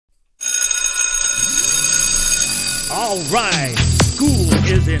All right, school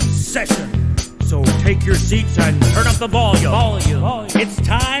is in session. So take your seats and turn up the volume. It's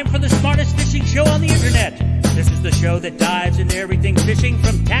time for the smartest fishing show on the internet. This is the show that dives into everything fishing,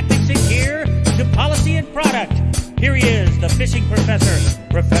 from tactics and gear to policy and product. Here he is, the fishing professor,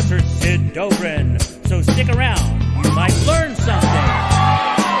 Professor Sid Dobrin. So stick around, you might learn something.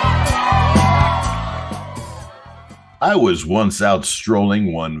 I was once out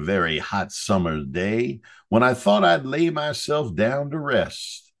strolling one very hot summer day when I thought I'd lay myself down to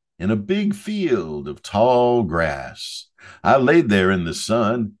rest in a big field of tall grass. I laid there in the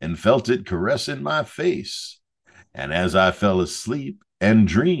sun and felt it caressing my face. And as I fell asleep and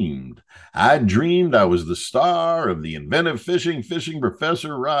dreamed, I dreamed I was the star of the Inventive Fishing Professor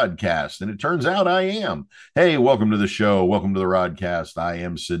Rodcast, and it turns out I am. Hey, welcome to the show. Welcome to the Rodcast. I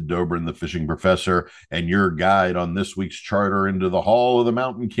am Sid Dobrin, the Fishing Professor, and your guide on this week's charter into the Hall of the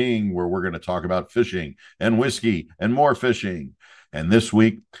Mountain King, where we're going to talk about fishing and whiskey and more fishing. And this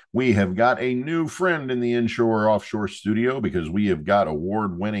week, we have got a new friend in the inshore offshore studio, because we have got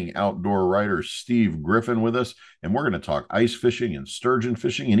award-winning outdoor writer Steve Griffin with us, and we're going to talk ice fishing and sturgeon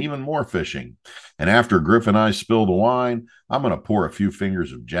fishing and even more fishing. And after Griff and I spill the wine, I'm going to pour a few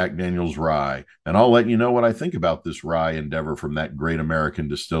fingers of Jack Daniels Rye, and I'll let you know what I think about this rye endeavor from that great American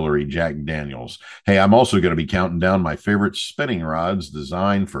distillery, Jack Daniels. Hey, I'm also going to be counting down my favorite spinning rods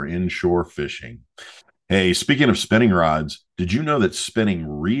designed for inshore fishing. Hey, speaking of spinning rods, did you know that spinning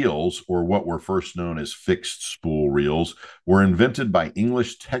reels, or what were first known as fixed spool reels, were invented by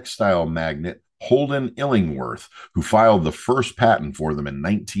English textile magnate Holden Illingworth, who filed the first patent for them in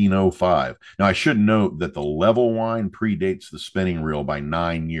 1905. Now, I should note that the level wine predates the spinning reel by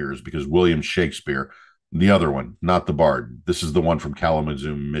 9 years, because William Shakespeare, the other one, not the Bard, this is the one from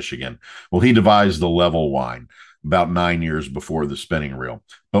Kalamazoo, Michigan, well, he devised the level wine about 9 years before the spinning reel.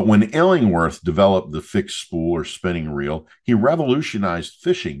 But when Illingworth developed the fixed spool or spinning reel, he revolutionized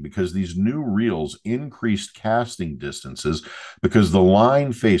fishing, because these new reels increased casting distances because the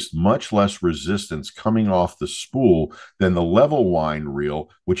line faced much less resistance coming off the spool than the level wind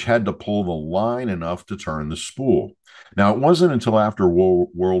reel, which had to pull the line enough to turn the spool. Now, it wasn't until after World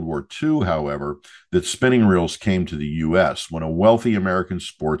War II, however, that spinning reels came to the U.S., when a wealthy American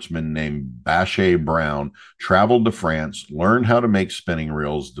sportsman named Bache Brown traveled to France, learned how to make spinning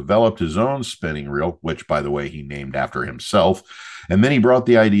reels, developed his own spinning reel, which, by the way, he named after himself, and then he brought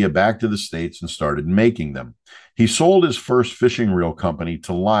the idea back to the States and started making them. He sold his first fishing reel company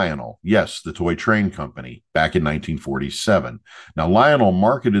to Lionel, yes, the toy train company, back in 1947. Now, Lionel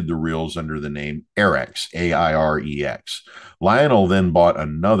marketed the reels under the name Airex, A-I-R-E-X. Lionel then bought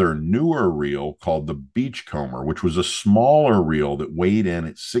another newer reel called the Beachcomber, which was a smaller reel that weighed in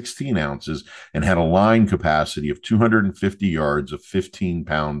at 16 ounces and had a line capacity of 250 yards of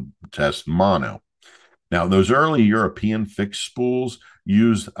 15-pound test mono. Now, those early European fixed spools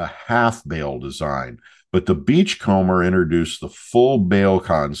used a half bail design, but the Beachcomber introduced the full bail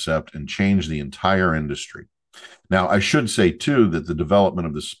concept and changed the entire industry. Now, I should say, too, that the development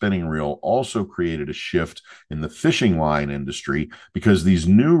of the spinning reel also created a shift in the fishing line industry, because these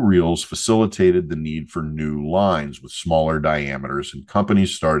new reels facilitated the need for new lines with smaller diameters, and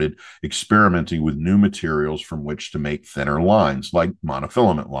companies started experimenting with new materials from which to make thinner lines, like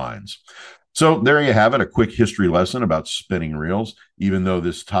monofilament lines. So there you have it, a quick history lesson about spinning reels, even though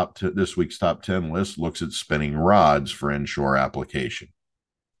this week's top 10 list looks at spinning rods for inshore application.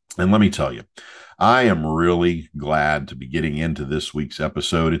 And let me tell you, I am really glad to be getting into this week's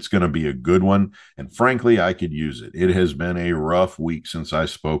episode. It's going to be a good one, and frankly, I could use it. It has been a rough week since I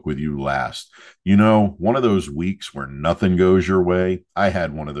spoke with you last. You know, one of those weeks where nothing goes your way. I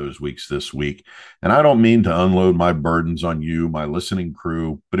had one of those weeks this week, and I don't mean to unload my burdens on you, my listening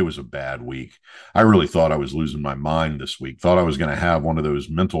crew, but it was a bad week. I really thought I was losing my mind this week, thought I was going to have one of those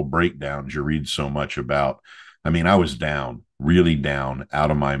mental breakdowns you read so much about. I mean, I was down, really down,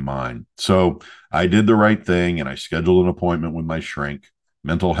 out of my mind. So I did the right thing, and I scheduled an appointment with my shrink,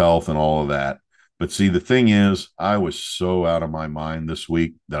 mental health and all of that. But see, the thing is, I was so out of my mind this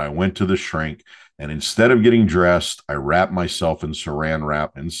week that I went to the shrink, and instead of getting dressed, I wrapped myself in saran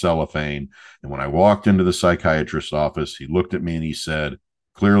wrap and cellophane. And when I walked into the psychiatrist's office, he looked at me and he said,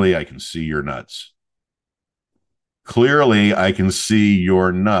 "Clearly, I can see your nuts. Clearly, I can see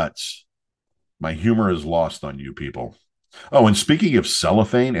your nuts." My humor is lost on you people. Oh, and speaking of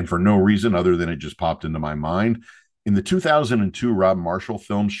cellophane, and for no reason other than it just popped into my mind, in the 2002 Rob Marshall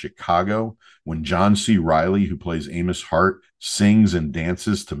film Chicago, when John C. Reilly, who plays Amos Hart, sings and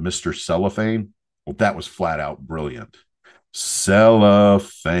dances to Mr. Cellophane, well, that was flat out brilliant.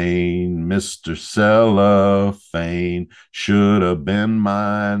 Cellophane, Mr. Cellophane, should have been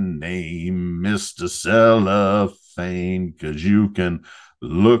my name, Mr. Cellophane. faint, 'cause you can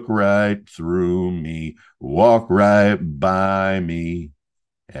look right through me, walk right by me,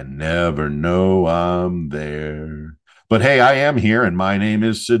 and never know I'm there. But hey, I am here, and my name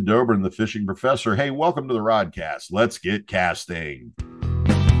is Sid Dobrin, the fishing professor. Hey, welcome to the Rodcast. Let's get casting.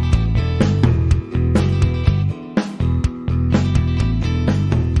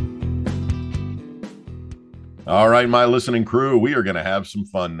 All right, my listening crew, we are going to have some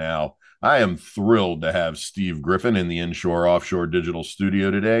fun now. I am thrilled to have Steve Griffin in the Inshore Offshore Digital Studio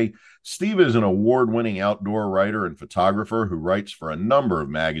today. Steve is an award-winning outdoor writer and photographer who writes for a number of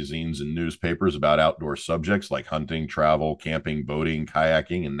magazines and newspapers about outdoor subjects like hunting, travel, camping, boating,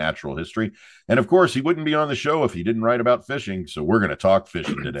 kayaking, and natural history. And of course, he wouldn't be on the show if he didn't write about fishing, so we're going to talk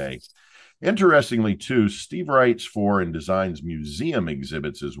fishing today. Interestingly, too, Steve writes for and designs museum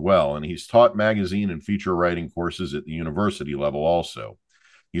exhibits as well, and he's taught magazine and feature writing courses at the university level also.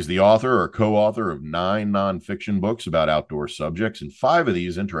 He's the author or co-author of 9 nonfiction books about outdoor subjects, and 5 of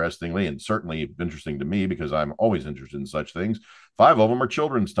these, interestingly, and certainly interesting to me because I'm always interested in such things, 5 of them are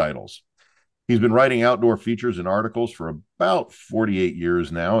children's titles. He's been writing outdoor features and articles for about 48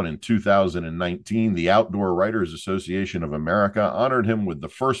 years now, and in 2019, the Outdoor Writers Association of America honored him with the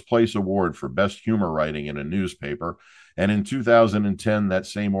first place award for best humor writing in a newspaper, and in 2010, that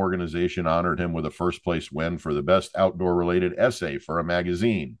same organization honored him with a first place win for the best outdoor-related essay for a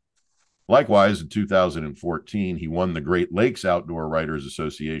magazine. Likewise, in 2014, he won the Great Lakes Outdoor Writers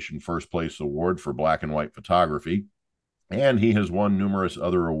Association First Place Award for black and white photography, and he has won numerous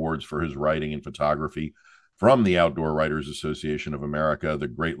other awards for his writing and photography from the Outdoor Writers Association of America, the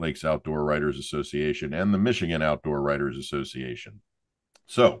Great Lakes Outdoor Writers Association, and the Michigan Outdoor Writers Association.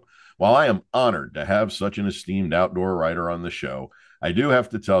 So, while I am honored to have such an esteemed outdoor writer on the show, I do have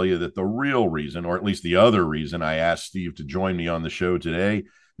to tell you that the real reason, or at least the other reason I asked Steve to join me on the show today,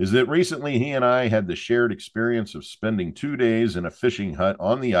 is that recently he and I had the shared experience of spending 2 days in a fishing hut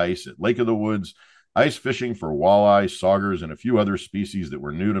on the ice at Lake of the Woods, ice fishing for walleye, saugers, and a few other species that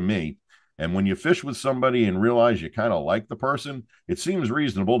were new to me. And when you fish with somebody and realize you kind of like the person, it seems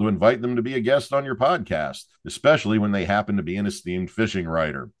reasonable to invite them to be a guest on your podcast, especially when they happen to be an esteemed fishing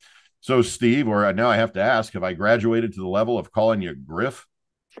writer. So, Steve, or now I have to ask, have I graduated to the level of calling you Griff?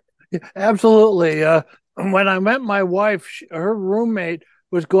 Absolutely. When I met my wife, her roommate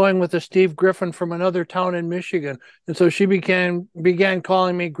was going with a Steve Griffin from another town in Michigan. And so she began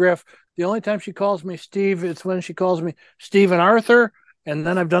calling me Griff. The only time she calls me Steve, it's when she calls me Steve and Arthur. And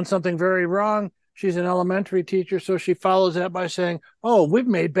then I've done something very wrong. She's an elementary teacher, so she follows that by saying, "Oh, we've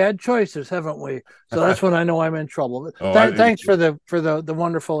made bad choices, haven't we?" So that's when I know I'm in trouble. Thanks for the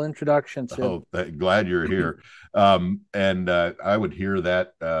wonderful introduction, Sid. Oh, glad you're here. I would hear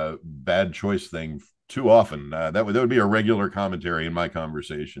that bad choice thing too often. That would be a regular commentary in my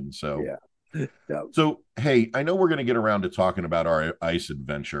conversation. So yeah. Yeah. So, hey, I know we're going to get around to talking about our ice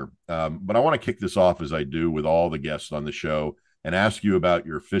adventure, but I want to kick this off as I do with all the guests on the show and ask you about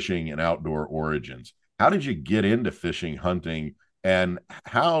your fishing and outdoor origins. How did you get into fishing, hunting, and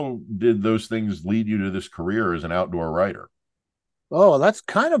how did those things lead you to this career as an outdoor writer? Oh, that's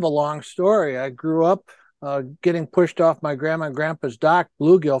kind of a long story. I grew up getting pushed off my grandma and grandpa's dock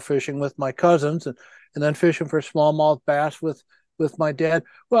bluegill fishing with my cousins and then fishing for smallmouth bass with my dad.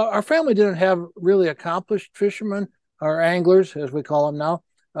 Well, our family didn't have really accomplished fishermen or anglers, as we call them now.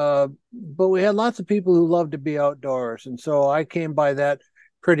 But we had lots of people who loved to be outdoors. And so I came by that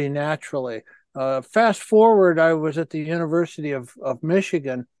pretty naturally. Fast forward, I was at the University of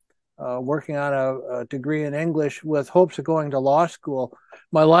Michigan working on a degree in English with hopes of going to law school.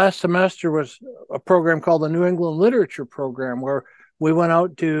 My last semester was a program called the New England Literature Program, where we went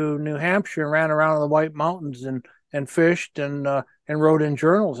out to New Hampshire and ran around in the White Mountains and fished and wrote in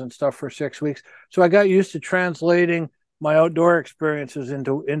journals and stuff for 6 weeks. So I got used to translating my outdoor experiences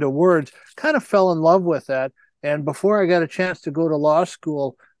into words, kind of fell in love with that. And before I got a chance to go to law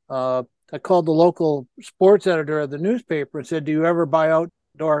school, I called the local sports editor of the newspaper and said, "Do you ever buy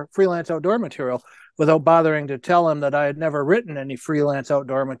freelance outdoor material?" Without bothering to tell him that I had never written any freelance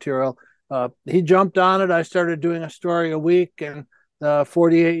outdoor material. He jumped on it. I started doing a story a week, and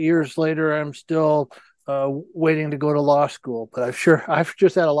 48 years later, I'm still waiting to go to law school. But I've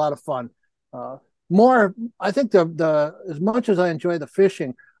just had a lot of fun. I think as much as I enjoy the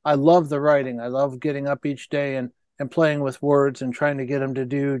fishing, I love the writing. I love getting up each day and playing with words and trying to get them to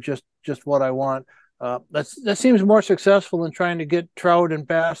do just what I want. That seems more successful than trying to get trout and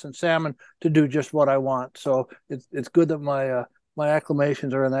bass and salmon to do just what I want. So it's good that my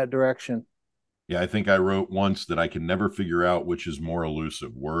acclamations are in that direction. Yeah, I think I wrote once that I can never figure out which is more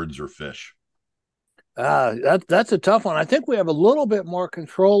elusive, words or fish. That's a tough one. I think we have a little bit more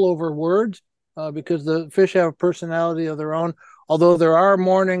control over words because the fish have a personality of their own. Although there are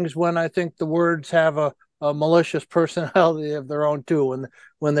mornings when I think the words have a malicious personality of their own too,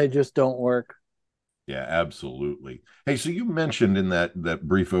 when they just don't work. Yeah, absolutely. Hey, so you mentioned in that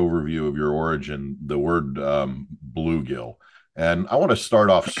brief overview of your origin the word bluegill, and I want to start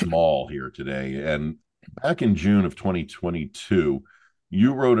off small here today. And back in June of 2022,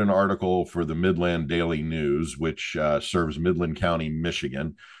 you wrote an article for the Midland Daily News, which serves Midland County,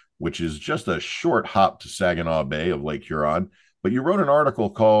 Michigan, which is just a short hop to Saginaw Bay of Lake Huron. But you wrote an article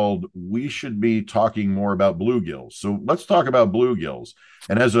called "We Should Be Talking More About Bluegills." So let's talk about bluegills.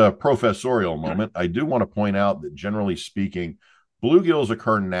 And as a professorial moment, I do want to point out that generally speaking, bluegills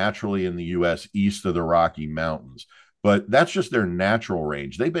occur naturally in the U.S. east of the Rocky Mountains, but that's just their natural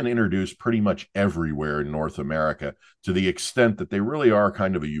range. They've been introduced pretty much everywhere in North America to the extent that they really are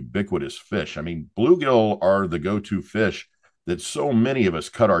kind of a ubiquitous fish. I mean, bluegill are the go-to fish that so many of us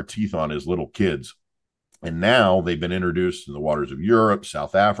cut our teeth on as little kids. And now they've been introduced in the waters of Europe,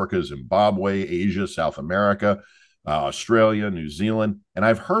 South Africa, Zimbabwe, Asia, South America, Australia, New Zealand. And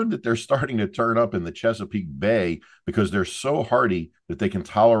I've heard that they're starting to turn up in the Chesapeake Bay because they're so hardy that they can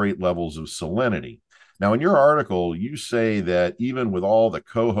tolerate levels of salinity. Now, in your article, you say that even with all the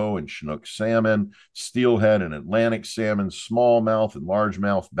coho and Chinook salmon, steelhead and Atlantic salmon, smallmouth and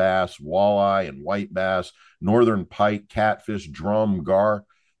largemouth bass, walleye and white bass, northern pike, catfish, drum, gar,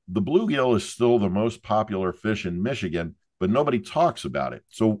 the bluegill is still the most popular fish in Michigan, but nobody talks about it.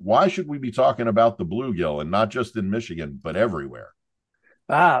 So why should we be talking about the bluegill, and not just in Michigan, but everywhere?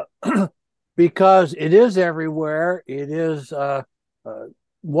 Ah, because it is everywhere. It is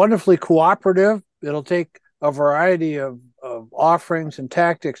wonderfully cooperative. It'll take a variety of offerings and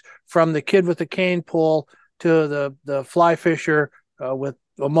tactics, from the kid with the cane pole to the fly fisher with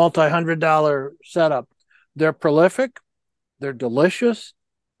a multi-$100 setup. They're prolific. They're delicious.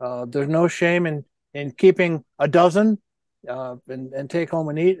 There's no shame in keeping a dozen and take home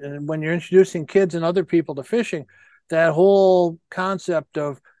and eat. And when you're introducing kids and other people to fishing, that whole concept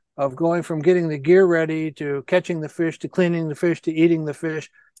of going from getting the gear ready to catching the fish to cleaning the fish to eating the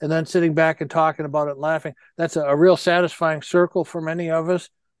fish and then sitting back and talking about it and laughing, that's a real satisfying circle for many of us.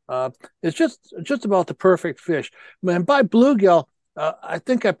 It's just about the perfect fish. And by bluegill, I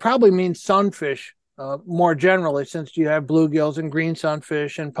think I probably mean sunfish. More generally, since you have bluegills and green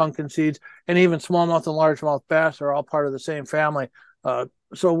sunfish and pumpkin seeds, and even smallmouth and largemouth bass are all part of the same family.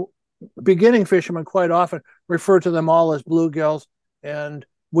 So beginning fishermen quite often refer to them all as bluegills, and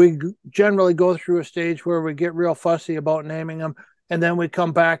we generally go through a stage where we get real fussy about naming them, and then we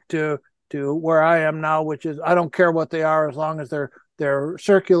come back to where I am now, which is I don't care what they are as long as they're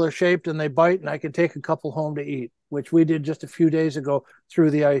circular shaped and they bite, and I can take a couple home to eat, which we did just a few days ago through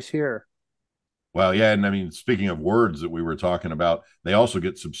the ice here. Well, yeah, and I mean, speaking of words that we were talking about, they also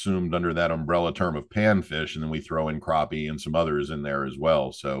get subsumed under that umbrella term of panfish, and then we throw in crappie and some others in there as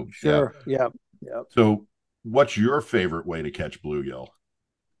well. So, sure, yeah. So, what's your favorite way to catch bluegill?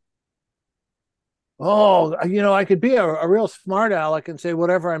 Oh, I could be a real smart aleck and say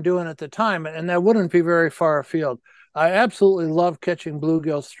whatever I'm doing at the time, and that wouldn't be very far afield. I absolutely love catching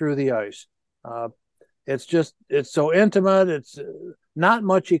bluegills through the ice. It's so intimate. It's not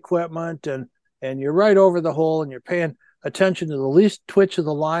much equipment, and you're right over the hole, and you're paying attention to the least twitch of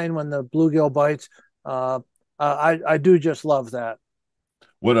the line when the bluegill bites. I do just love that.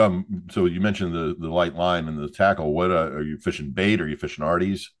 What so you mentioned the light line and the tackle. What are you fishing, bait? Or are you fishing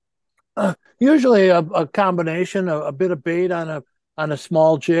arties? Usually a combination, a bit of bait on a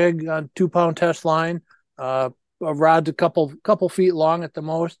small jig, on 2-pound test line. A rod's a couple feet long at the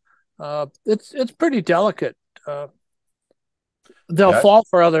most. It's pretty delicate. They'll fall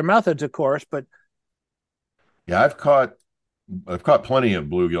for other methods, of course, but yeah, I've caught plenty of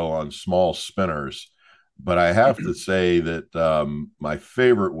bluegill on small spinners, but I have to say that my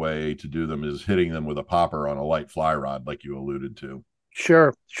favorite way to do them is hitting them with a popper on a light fly rod, like you alluded to.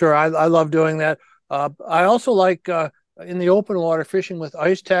 Sure. I love doing that. I also like in the open water fishing with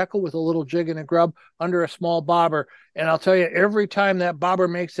ice tackle with a little jig and a grub under a small bobber. And I'll tell you, every time that bobber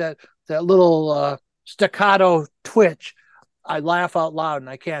makes that little staccato twitch, I laugh out loud and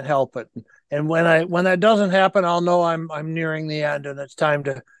I can't help it. And when that doesn't happen, I'll know I'm nearing the end and it's time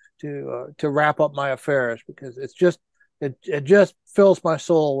to wrap up my affairs, because it just fills my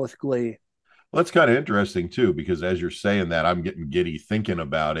soul with glee. Well, that's kind of interesting too, because as you're saying that, I'm getting giddy thinking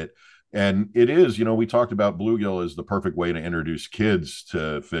about it. And it is, we talked about bluegill as the perfect way to introduce kids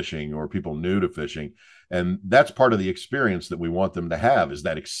to fishing or people new to fishing. And that's part of the experience that we want them to have, is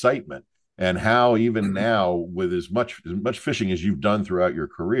that excitement. And how even now, with as much fishing as you've done throughout your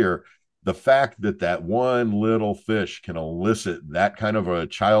career, the fact that that one little fish can elicit that kind of a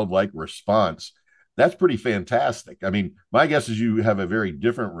childlike response, that's pretty fantastic. I mean, my guess is you have a very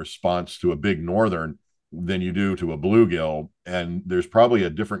different response to a big northern than you do to a bluegill, and there's probably a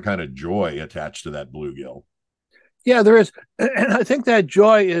different kind of joy attached to that bluegill. Yeah, there is, and I think that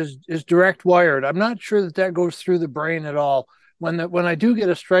joy is direct wired. I'm not sure that that goes through the brain at all. When I do get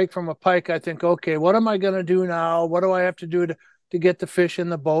a strike from a pike, I think, okay, what am I going to do now? What do I have to do to get the fish in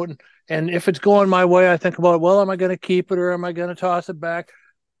the boat? And if it's going my way, I think about, well, am I going to keep it or am I going to toss it back?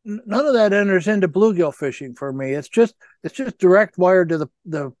 None of that enters into bluegill fishing for me. It's just direct wired to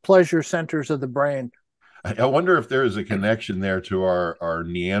the pleasure centers of the brain. I wonder if there is a connection there to our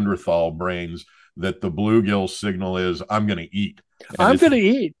Neanderthal brains, that the bluegill signal is I'm going to eat. And I'm going to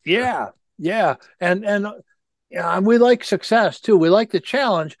eat. Yeah, yeah, and yeah, we like success too. We like the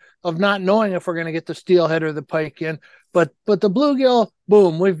challenge of not knowing if we're going to get the steelhead or the pike in. But the bluegill,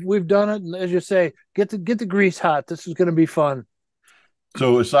 boom, we've done it. And as you say, get the grease hot. This is going to be fun.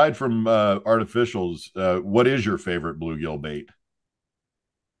 So aside from artificials, what is your favorite bluegill bait?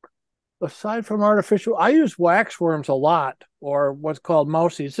 Aside from artificial, I use waxworms a lot, or what's called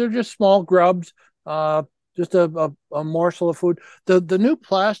mousies. They're just small grubs, just a morsel of food. The new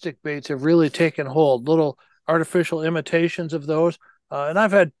plastic baits have really taken hold, little artificial imitations of those. And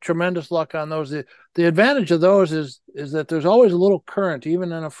I've had tremendous luck on those. The advantage of those is that there's always a little current,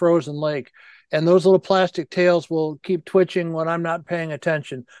 even in a frozen lake. And those little plastic tails will keep twitching when I'm not paying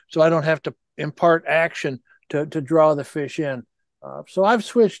attention. So I don't have to impart action to draw the fish in. So I've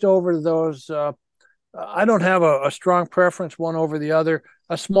switched over to those. I don't have a strong preference one over the other.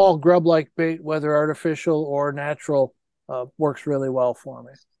 A small grub-like bait, whether artificial or natural, works really well for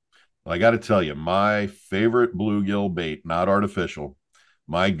me. Well, I got to tell you, my favorite bluegill bait, not artificial,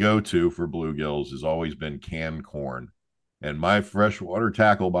 my go-to for bluegills has always been canned corn. And my freshwater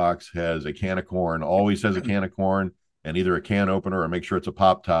tackle box has a can of corn, always has a can of corn, and either a can opener or make sure it's a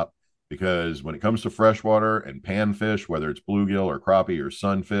pop top. Because when it comes to freshwater and panfish, whether it's bluegill or crappie or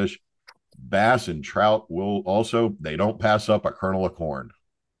sunfish, bass and trout will also, they don't pass up a kernel of corn.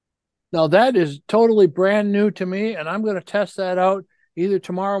 Now, that is totally brand new to me, and I'm going to test that out either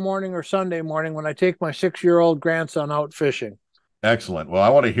tomorrow morning or Sunday morning when I take my 6-year-old grandson out fishing. Excellent. Well, I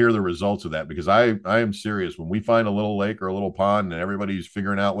want to hear the results of that, because I am serious. When we find a little lake or a little pond and everybody's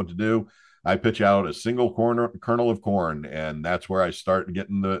figuring out what to do, I pitch out a single kernel of corn, and that's where I start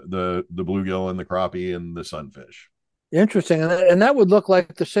getting the bluegill and the crappie and the sunfish. Interesting, and that would look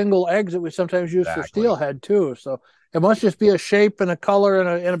like the single eggs that we sometimes use for steelhead too. So it must just be a shape and a color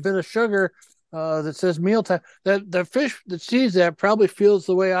and a bit of sugar that says mealtime. That the fish that sees that probably feels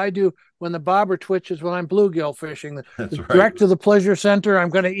the way I do when the bobber twitches when I'm bluegill fishing. That's right. Direct to the pleasure center. I'm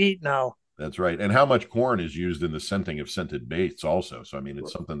going to eat now. That's right. And how much corn is used in the scenting of scented baits also. So, I mean,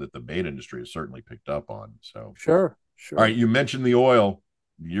 it's something that the bait industry has certainly picked up on. So, sure. All right. You mentioned the oil.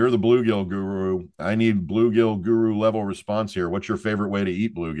 You're the bluegill guru. I need bluegill guru level response here. What's your favorite way to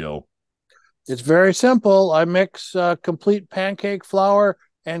eat bluegill? It's very simple. I mix complete pancake flour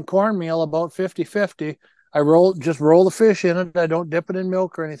and cornmeal about 50-50. I just roll the fish in it. I don't dip it in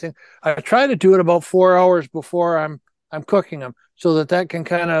milk or anything. I try to do it about 4 hours before I'm cooking them, so that can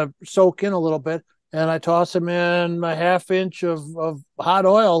kind of soak in a little bit. And I toss them in a half inch of hot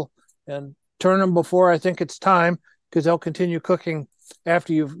oil and turn them before I think it's time, because they'll continue cooking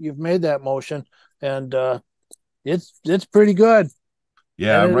after you've made that motion. And it's pretty good.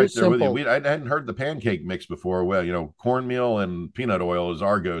 Yeah, I'm right there with you. I hadn't heard the pancake mix before. Well, cornmeal and peanut oil is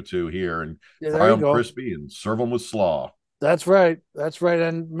our go-to here, and fry them crispy and serve them with slaw. That's right.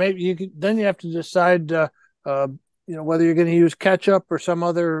 And maybe then you have to decide whether you're going to use ketchup or some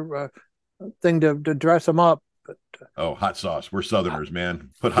other thing to dress them up. But, hot sauce. We're Southerners, man.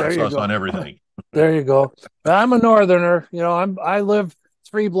 Put hot sauce on everything. There you go. I'm a Northerner. I live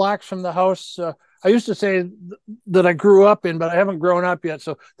 3 blocks from the house. I used to say that I grew up in, but I haven't grown up yet.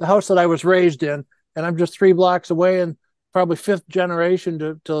 So the house that I was raised in, and I'm just 3 blocks away, and probably 5th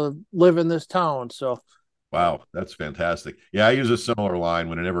generation to live in this town. So. Wow, that's fantastic. Yeah, I use a similar line.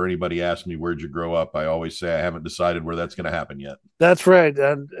 Whenever anybody asks me, where'd you grow up, I always say I haven't decided where that's going to happen yet. That's right.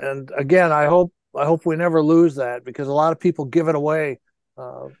 And again, I hope we never lose that, because a lot of people give it away.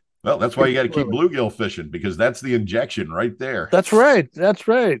 Well, that's why you got to keep bluegill fishing, because that's the injection right there. That's right.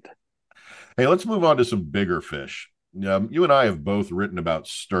 Hey, let's move on to some bigger fish. You and I have both written about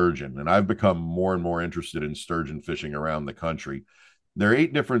sturgeon, and I've become more and more interested in sturgeon fishing around the country. There are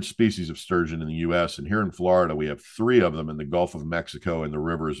 8 different species of sturgeon in the U.S., and here in Florida, we have 3 of them in the Gulf of Mexico and the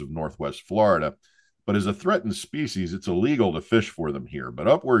rivers of Northwest Florida. But as a threatened species, it's illegal to fish for them here. But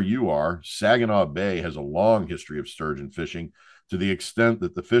up where you are, Saginaw Bay has a long history of sturgeon fishing to the extent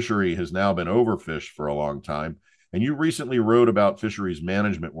that the fishery has now been overfished for a long time. And you recently wrote about fisheries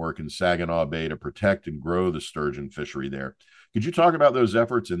management work in Saginaw Bay to protect and grow the sturgeon fishery there. Could you talk about those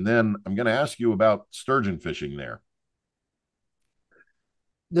efforts? And then I'm going to ask you about sturgeon fishing there.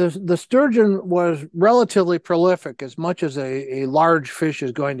 The sturgeon was relatively prolific, as much as a large fish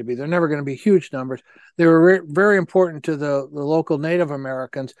is going to be. They're never going to be huge numbers. They were very important to the local Native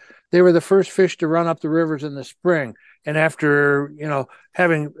Americans. They were the first fish to run up the rivers in the spring. And after,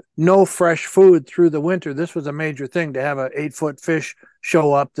 having no fresh food through the winter, this was a major thing to have an 8-foot fish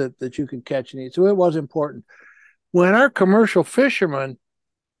show up that you could catch and eat. So it was important. When our commercial fishermen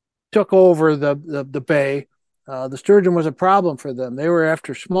took over the bay, the sturgeon was a problem for them. They were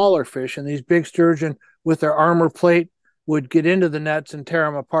after smaller fish, and these big sturgeon with their armor plate would get into the nets and tear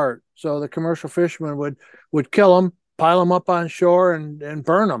them apart. So the commercial fishermen would kill them, pile them up on shore, and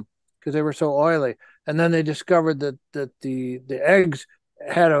burn them because they were so oily. And then they discovered that the eggs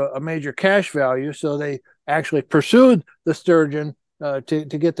had a major cash value, so they actually pursued the sturgeon to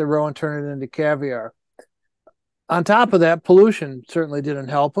get the roe and turn it into caviar. On top of that, pollution certainly didn't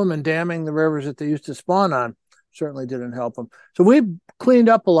help them, and damming the rivers that they used to spawn on certainly didn't help them. So we've cleaned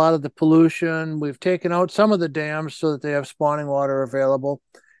up a lot of the pollution. We've taken out some of the dams so that they have spawning water available,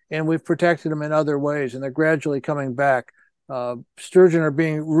 and we've protected them in other ways, and they're gradually coming back. Sturgeon are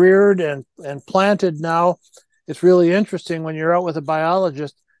being reared and planted now. It's really interesting when you're out with a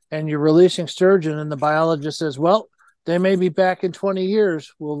biologist and you're releasing sturgeon, and the biologist says, well, they may be back in 20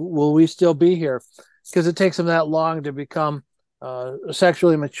 years. Will we still be here? Because it takes them that long to become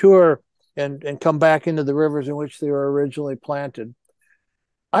sexually mature and come back into the rivers in which they were originally planted.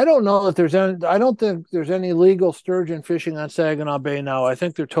 I don't know if there's any, I don't think there's any legal sturgeon fishing on Saginaw Bay now. I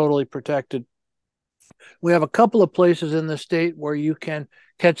think they're totally protected. We have a couple of places in the state where you can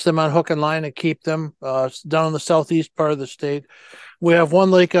catch them on hook and line and keep them down in the southeast part of the state. We have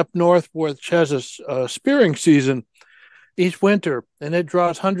one lake up north which has a spearing season each winter, and it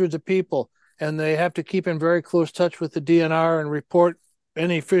draws hundreds of people, and they have to keep in very close touch with the DNR and report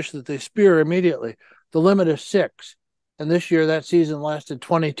any fish that they spear immediately. The limit is 6. And this year, that season lasted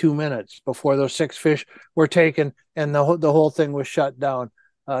 22 minutes before those 6 fish were taken, and the whole thing was shut down.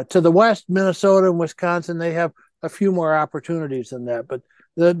 To the west, Minnesota and Wisconsin, they have a few more opportunities than that, but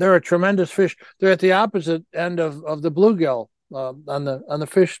they're a tremendous fish. They're at the opposite end of the bluegill on the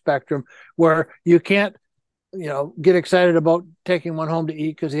fish spectrum, where you can't, get excited about taking one home to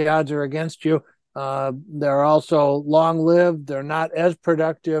eat because the odds are against you. They're also long-lived. They're not as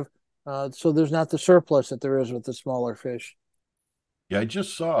productive. So there's not the surplus that there is with the smaller fish. Yeah, I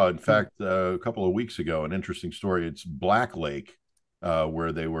just saw, in fact, a couple of weeks ago, an interesting story. It's Black Lake,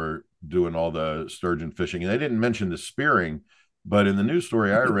 where they were doing all the sturgeon fishing. And they didn't mention the spearing, but in the news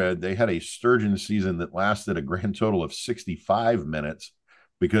story I read, they had a sturgeon season that lasted a grand total of 65 minutes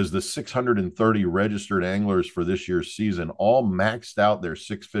because the 630 registered anglers for this year's season all maxed out their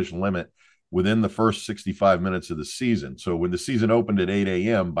 6-fish limit within the first 65 minutes of the season. So when the season opened at 8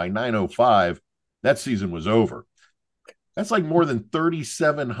 a.m., by 9:05, that season was over. That's like more than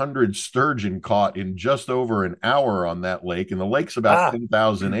 3,700 sturgeon caught in just over an hour on that lake, and the lake's about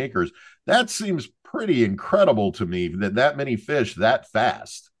 10,000 acres. That seems pretty incredible to me, that many fish that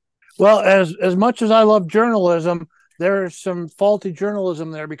fast. Well, as much as I love journalism, there's some faulty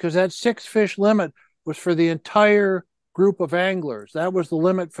journalism there, because that 6-fish limit was for the entire group of anglers. That was the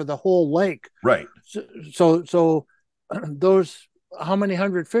limit for the whole lake. Right. So those, how many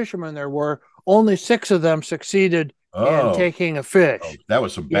hundred fishermen there were, only 6 of them succeeded in taking a fish. Oh, that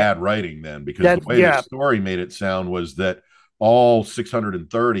was some bad writing then, because the way the story made it sound was that all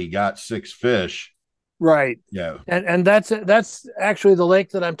 630 got 6 fish. Right. Yeah. And that's actually the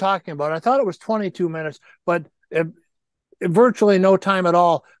lake that I'm talking about. I thought it was 22 minutes, but virtually no time at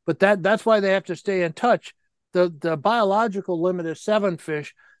all. But that's why they have to stay in touch. The biological limit is 7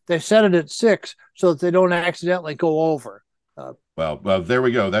 fish. They set it at 6 so that they don't accidentally go over. Well, there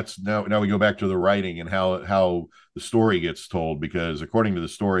we go. That's now we go back to the writing and how the story gets told, because according to the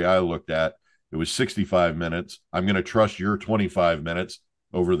story I looked at, it was 65 minutes. I'm going to trust your 25 minutes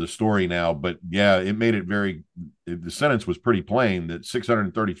over the story now. But yeah, it made it the sentence was pretty plain that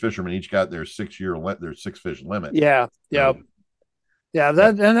 630 fishermen each got their 6-fish limit. Yeah. Yeah. So,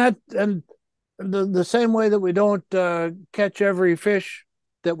 yeah. And the same way that we don't catch every fish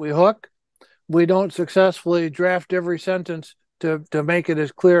that we hook, we don't successfully draft every sentence to make it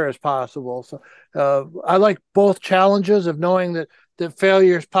as clear as possible. So I like both challenges of knowing that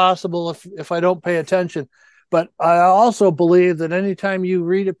failure is possible if I don't pay attention. But I also believe that anytime you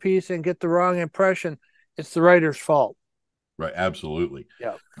read a piece and get the wrong impression, it's the writer's fault. Right. Absolutely.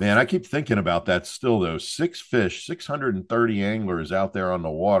 Yeah. Man, I keep thinking about that still, though. Six fish, 630 anglers out there on the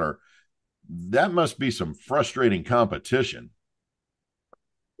water. That must be some frustrating competition.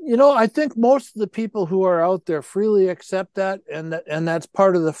 I think most of the people who are out there freely accept that, and that's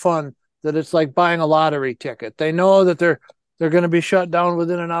part of the fun. That it's like buying a lottery ticket. They know that they're going to be shut down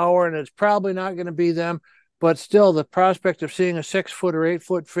within an hour, and it's probably not going to be them. But still, the prospect of seeing a 6 foot or 8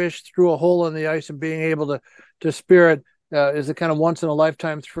 foot fish through a hole in the ice and being able to spear it is a kind of once in a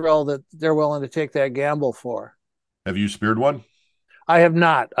lifetime thrill that they're willing to take that gamble for. Have you speared one? I have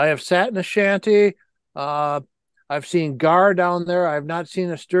not. I have sat in a shanty. Uh, I've seen gar down there. I've not seen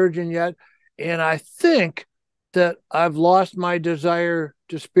a sturgeon yet. And I think that I've lost my desire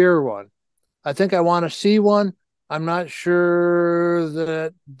to spear one. I think I want to see one. I'm not sure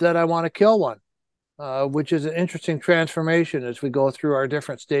that I want to kill one, which is an interesting transformation as we go through our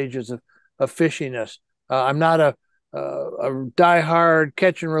different stages of fishiness. I'm not a diehard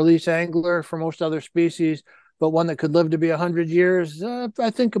catch and release angler for most other species, but one that could live to be 100 years,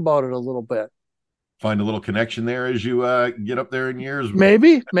 I think about it a little bit. Find a little connection there as you get up there in years.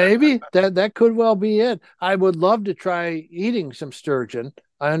 Maybe that could well be it. I would love to try eating some sturgeon.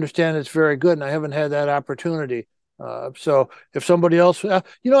 I understand it's very good, and I haven't had that opportunity. So if somebody else,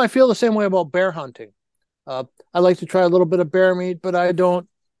 I feel the same way about bear hunting. I like to try a little bit of bear meat, but I don't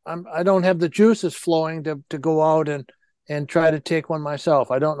have the juices flowing to go out and try to take one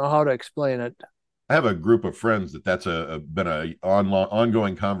myself. I don't know how to explain it. I have a group of friends that's been a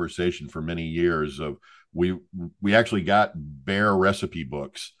ongoing conversation for many years. Of we actually got bear recipe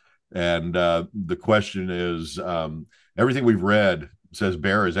books, and the question is, everything we've read says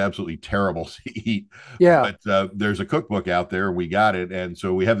bear is absolutely terrible to eat. Yeah. But there's a cookbook out there, and we got it, and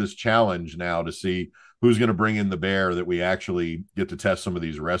so we have this challenge now to see who's going to bring in the bear that we actually get to test some of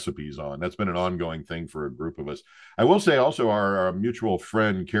these recipes on. That's been an ongoing thing for a group of us. I will say also our mutual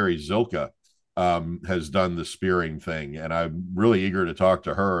friend Carrie Zilka has done the spearing thing, and I'm really eager to talk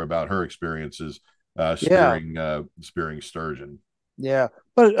to her about her experiences spearing sturgeon. Yeah,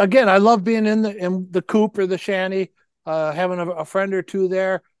 but again, I love being in the coop or the shanty, having a friend or two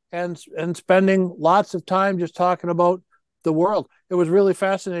there, and spending lots of time just talking about the world. It was really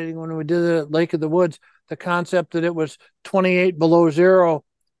fascinating when we did it at Lake of the Woods. The concept that it was 28 below zero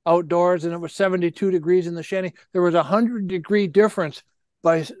outdoors and it was 72 degrees in the shanty. There was 100-degree difference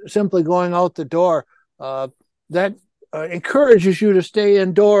by simply going out the door. That encourages you to stay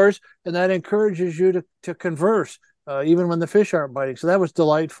indoors, and that encourages you to converse, even when the fish aren't biting. So that was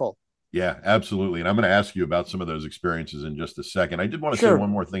delightful. Yeah, absolutely. And I'm going to ask you about some of those experiences in just a second. I did want to say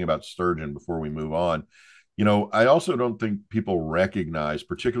one more thing about sturgeon before we move on. I also don't think people recognize,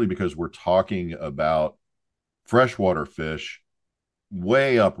 particularly because we're talking about freshwater fish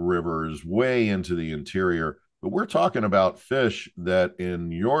way up rivers, way into the interior, but we're talking about fish that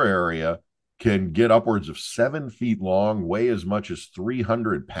in your area can get upwards of 7 feet long, weigh as much as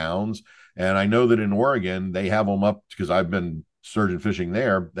 300 pounds. And I know that in Oregon, they have them up, because I've been sturgeon fishing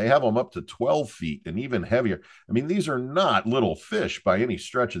there, they have them up to 12 feet and even heavier. I mean, these are not little fish by any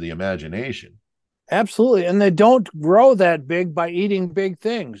stretch of the imagination. Absolutely. And they don't grow that big by eating big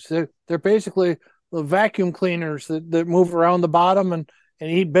things. They're basically the vacuum cleaners that move around the bottom and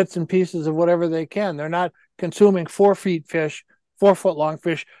eat bits and pieces of whatever they can. They're not consuming 4 foot long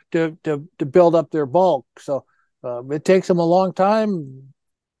fish to build up their bulk. So it takes them a long time.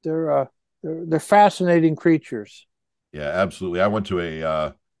 They're fascinating creatures. Yeah, absolutely. I went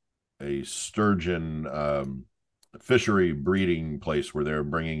to a sturgeon fishery breeding place where they're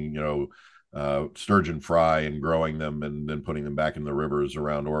bringing, sturgeon fry and growing them and then putting them back in the rivers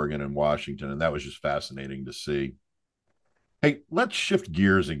around Oregon and Washington. And that was just fascinating to see. Hey, let's shift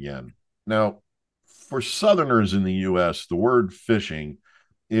gears again. Now, for Southerners in the U.S., the word fishing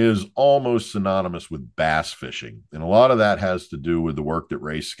is almost synonymous with bass fishing. And a lot of that has to do with the work that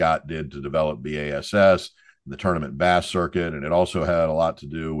Ray Scott did to develop BASS, the tournament bass circuit. And it also had a lot to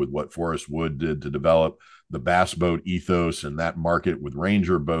do with what Forrest Wood did to develop the bass boat ethos and that market with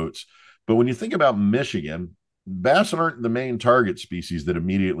Ranger boats. But when you think about Michigan, bass aren't the main target species that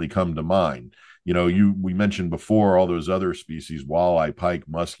immediately come to mind. We mentioned before all those other species: walleye, pike,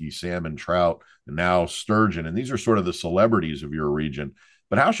 muskie, salmon, trout, and now sturgeon. And these are sort of the celebrities of your region.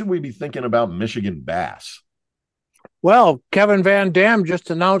 But how should we be thinking about Michigan bass? Well, Kevin Van Dam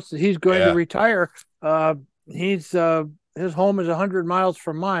just announced that he's going to retire. His home is 100 miles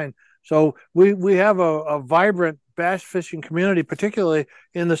from mine. So we have a vibrant bass fishing community, particularly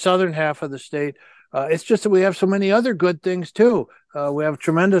in the southern half of the state. It's just that we have so many other good things too. We have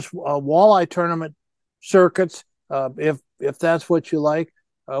tremendous walleye tournament circuits, if that's what you like.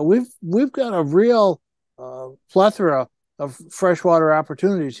 We've got a real plethora of freshwater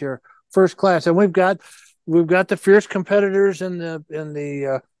opportunities here, first class. And we've got the fierce competitors in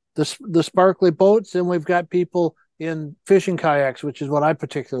the sparkly boats, and we've got people in fishing kayaks, which is what I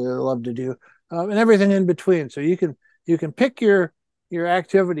particularly love to do, and everything in between. So you can pick your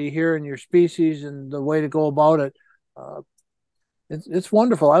activity here and your species and the way to go about it. It's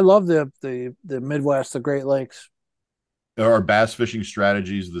wonderful. I love the Midwest, the Great Lakes. Are bass fishing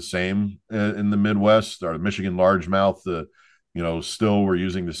strategies the same in the Midwest? Are Michigan largemouth still we're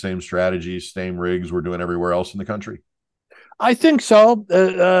using the same strategies, same rigs we're doing everywhere else in the country? I think so.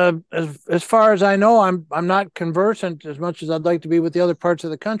 As far as I know, I'm not conversant as much as I'd like to be with the other parts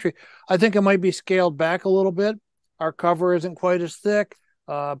of the country. I think it might be scaled back a little bit. Our cover isn't quite as thick.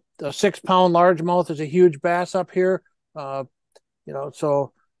 A 6-pound largemouth is a huge bass up here.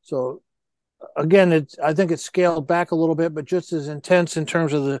 So again, I think it's scaled back a little bit, but just as intense in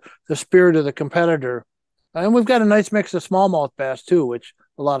terms of the spirit of the competitor. And we've got a nice mix of smallmouth bass too, which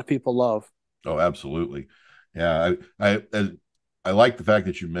a lot of people love. Oh, absolutely. Yeah, I like the fact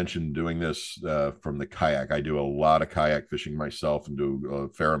that you mentioned doing this from the kayak. I do a lot of kayak fishing myself and do a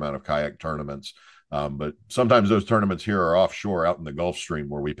fair amount of kayak tournaments. But sometimes those tournaments here are offshore out in the Gulf Stream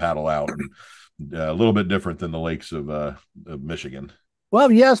where we paddle out, and a little bit different than the lakes of Michigan. Well,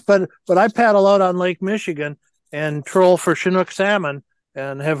 yes, but I paddle out on Lake Michigan and troll for Chinook salmon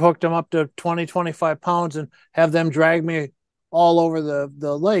and have hooked them up to 20, 25 pounds and have them drag me all over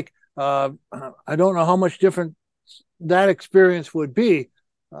the lake. I don't know how much different that experience would be.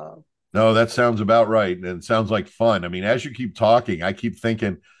 No, that sounds about right. And it sounds like fun. I mean, as you keep talking, I keep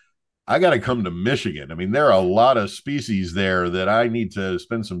thinking, I got to come to Michigan. I mean, there are a lot of species there that I need to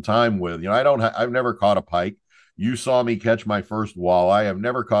spend some time with. I've never caught a pike. You saw me catch my first walleye. I've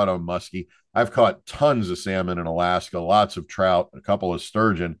never caught a muskie. I've caught tons of salmon in Alaska, lots of trout, a couple of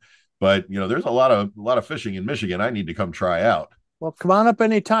sturgeon. But there's a lot of fishing in Michigan I need to come try out. Well, come on up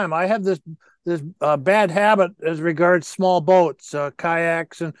anytime. I have this bad habit as regards small boats,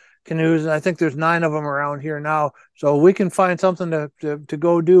 kayaks and canoes, and I think there's 9 of them around here now. So we can find something to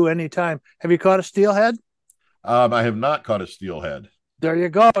go do anytime. Have you caught a steelhead? I have not caught a steelhead. There you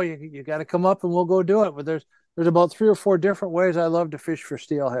go. You got to come up and we'll go do it. But there's about 3 or 4 different ways I love to fish for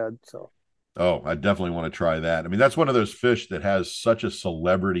steelhead. So. Oh, I definitely want to try that. I mean, that's one of those fish that has such a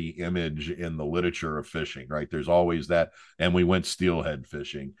celebrity image in the literature of fishing, right? There's always that. And we went steelhead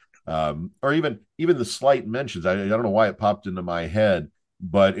fishing. Or even the slight mentions. I don't know why it popped into my head,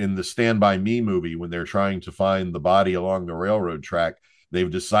 but in the Stand By Me movie, when they're trying to find the body along the railroad track,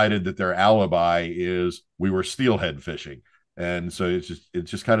 they've decided that their alibi is we were steelhead fishing. And so it's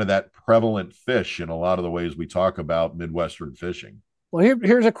just kind of that prevalent fish in a lot of the ways we talk about Midwestern fishing. Well,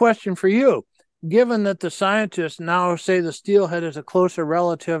 here's a question for you. Given that the scientists now say the steelhead is a closer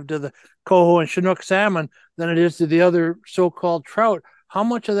relative to the coho and Chinook salmon than it is to the other so-called trout, how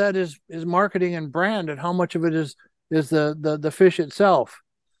much of that is marketing and brand, and how much of it is the fish itself?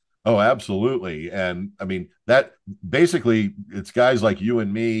 Oh, absolutely. And I mean, that basically it's guys like you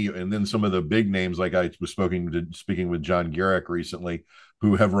and me, and then some of the big names, like I was speaking with John Garrick recently,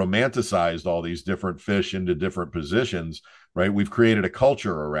 who have romanticized all these different fish into different positions, right? We've created a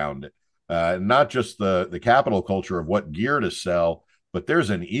culture around it. Not just the capital culture of what gear to sell, but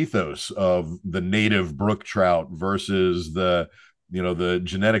there's an ethos of the native brook trout versus the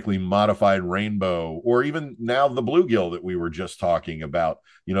genetically modified rainbow, or even now the bluegill that we were just talking about,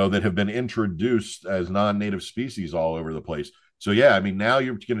 that have been introduced as non-native species all over the place. So yeah, I mean, now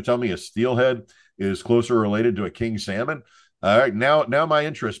you're going to tell me a steelhead is closer related to a king salmon. All right, now my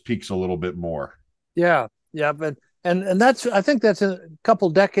interest peaks a little bit more. Yeah, but and I think that's a couple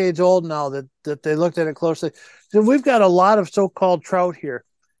decades old now that they looked at it closely. So we've got a lot of so-called trout here.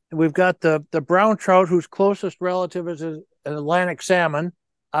 And we've got the brown trout, whose closest relative is an Atlantic salmon,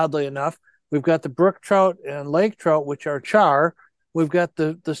 oddly enough. We've got the brook trout and lake trout, which are char. We've got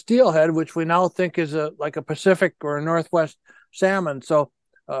the steelhead, which we now think is like a Pacific or a Northwest salmon. So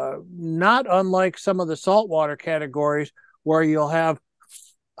not unlike some of the saltwater categories, where you'll have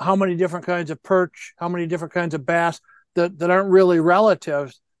how many different kinds of perch, how many different kinds of bass that aren't really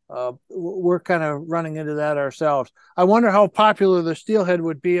relatives. We're kind of running into that ourselves. I wonder how popular the steelhead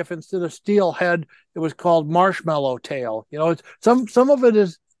would be if instead of steelhead, it was called marshmallow tail. It's some of it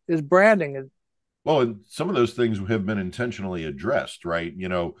is branding. Well, and some of those things have been intentionally addressed, right?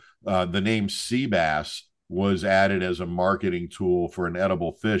 The name sea bass was added as a marketing tool for an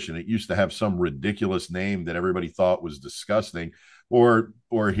edible fish, and it used to have some ridiculous name that everybody thought was disgusting. Or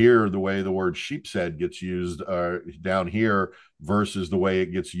here, the way the word sheepshead gets used down here versus the way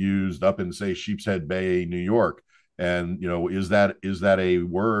it gets used up in, say, Sheepshead Bay, New York. And, is that a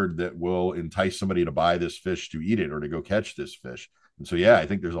word that will entice somebody to buy this fish to eat it or to go catch this fish? And so, yeah, I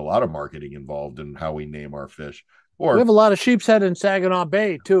think there's a lot of marketing involved in how we name our fish. We have Or, a lot of sheep's head in Saginaw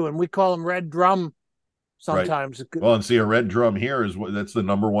Bay too, and we call them red drum right. sometimes. Well, and see, a red drum here that's the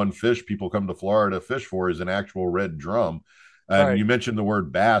number one fish people come to Florida to fish for, is an actual red drum. And Right. you mentioned the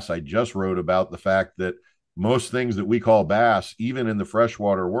word bass. I just wrote about the fact that most things that we call bass, even in the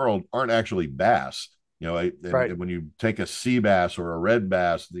freshwater world, aren't actually bass. And when you take a sea bass or a red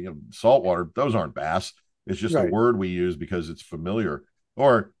bass, saltwater, those aren't bass. It's just a Right. word we use because it's familiar.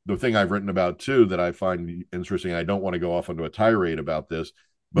 Or the thing I've written about too that I find interesting, I don't want to go off onto a tirade about this,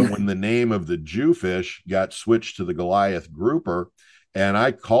 but when the name of the Jewfish got switched to the Goliath grouper, and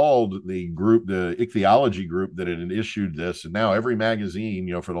I called the group, the ichthyology group that had issued this, and now every magazine,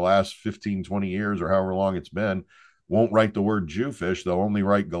 for the last 15, 20 years or however long it's been, won't write the word Jewfish. They'll only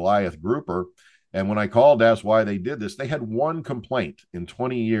write Goliath grouper. And when I called to ask why they did this, they had one complaint in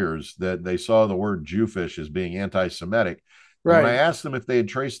 20 years that they saw the word Jewfish as being anti-Semitic. And when I Right. asked them if they had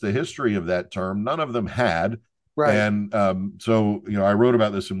traced the history of that term, none of them had. Right. And so, I wrote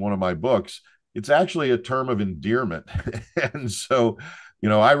about this in one of my books. It's actually a term of endearment. And so,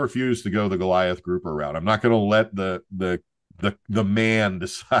 I refuse to go the Goliath grouper route. I'm not going to let the man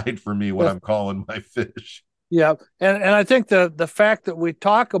decide for me what I'm calling my fish. Yeah. And I think the fact that we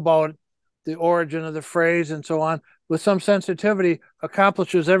talk about the origin of the phrase and so on with some sensitivity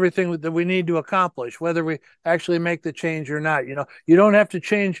accomplishes everything that we need to accomplish, whether we actually make the change or not. You don't have to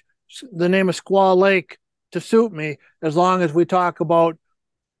change the name of Squaw Lake to suit me, as long as we talk about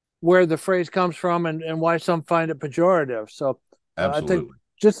where the phrase comes from and why some find it pejorative. So I think Absolutely.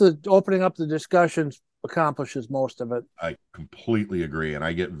 just the opening up the discussions accomplishes most of it. I completely agree. And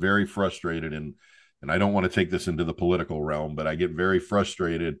I get very frustrated, and I don't want to take this into the political realm, but I get very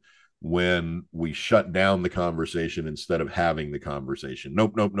frustrated when we shut down the conversation instead of having the conversation.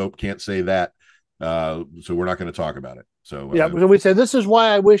 Nope, nope, nope. Can't say that. So we're not going to talk about it. So Yeah, so we say, this is why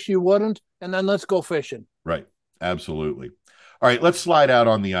I wish you wouldn't, and then let's go fishing. right. Absolutely. All right, let's slide out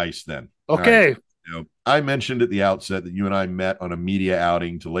on the ice then. Okay. Right. I mentioned at the outset that you and I met on a media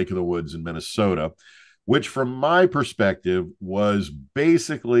outing to Lake of the Woods in Minnesota, which from my perspective was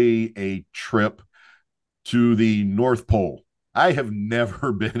basically a trip to the North Pole. I have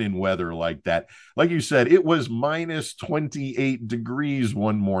never been in weather like that. Like you said, it was minus 28 degrees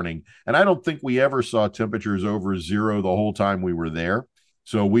one morning. And I don't think we ever saw temperatures over zero the whole time we were there.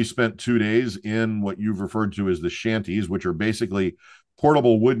 So we spent 2 days in what you've referred to as the shanties, which are basically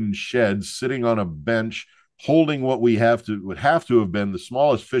portable wooden sheds sitting on a bench, holding what would have to have been the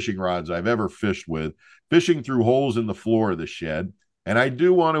smallest fishing rods I've ever fished with, fishing through holes in the floor of the shed. And I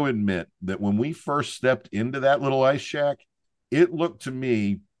do want to admit that when we first stepped into that little ice shack, it looked to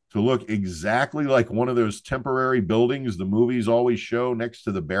me to look exactly like one of those temporary buildings the movies always show next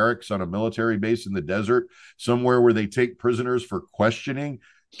to the barracks on a military base in the desert, somewhere where they take prisoners for questioning.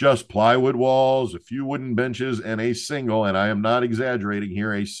 Just plywood walls, a few wooden benches, and a single, and I am not exaggerating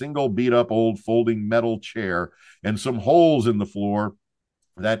here, a single beat up old folding metal chair and some holes in the floor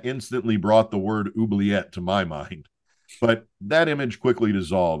that instantly brought the word oubliette to my mind. But that image quickly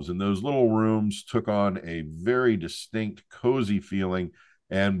dissolves, and those little rooms took on a very distinct, cozy feeling.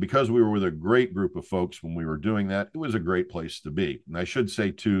 And because we were with a great group of folks when we were doing that, it was a great place to be. And I should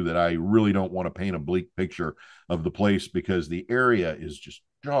say, too, that I really don't want to paint a bleak picture of the place, because the area is just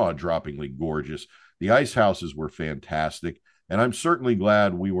jaw-droppingly gorgeous. The ice houses were fantastic, and I'm certainly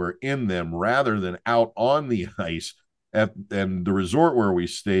glad we were in them rather than out on the ice. And the resort where we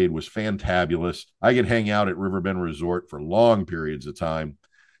stayed was fantabulous. I could hang out at Riverbend Resort for long periods of time.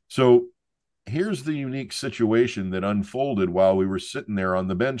 So here's the unique situation that unfolded while we were sitting there on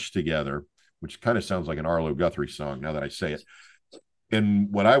the bench together, which kind of sounds like an Arlo Guthrie song now that I say it. And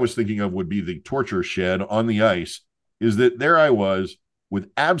what I was thinking of would be the torture shed on the ice, is that there I was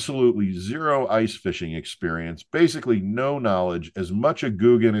with absolutely zero ice fishing experience, basically no knowledge, as much a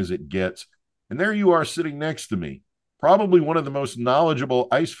Guggen as it gets. And there you are sitting next to me, probably one of the most knowledgeable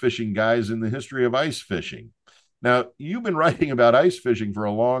ice fishing guys in the history of ice fishing. Now, you've been writing about ice fishing for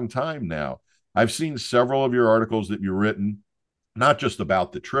a long time now. I've seen several of your articles that you've written, not just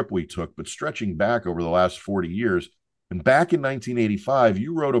about the trip we took, but stretching back over the last 40 years. And back in 1985,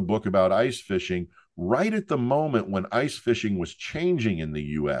 you wrote a book about ice fishing right at the moment when ice fishing was changing in the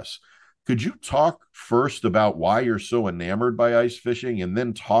U.S. Could you talk first about why you're so enamored by ice fishing, and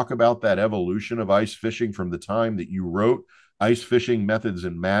then talk about that evolution of ice fishing from the time that you wrote Ice Fishing Methods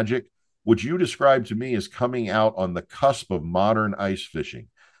and Magic, which you described to me as coming out on the cusp of modern ice fishing?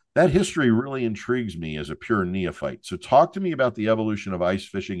 That history really intrigues me as a pure neophyte. So, talk to me about the evolution of ice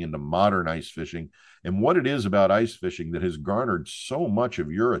fishing into modern ice fishing and what it is about ice fishing that has garnered so much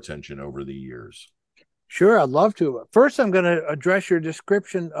of your attention over the years. Sure, I'd love to. First, I'm going to address your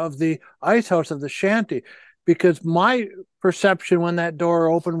description of the ice house of the shanty, because my perception when that door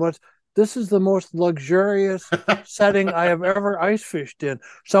opened was this is the most luxurious setting I have ever ice fished in.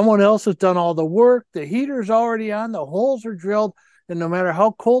 Someone else has done all the work, the heater's already on, the holes are drilled, and no matter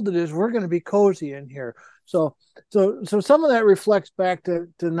how cold it is, we're going to be cozy in here. So some of that reflects back to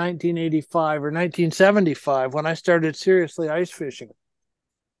 1985 or 1975 when I started seriously ice fishing.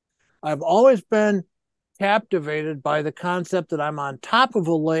 I've always been captivated by the concept that I'm on top of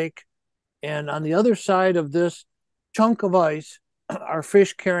a lake, and on the other side of this chunk of ice are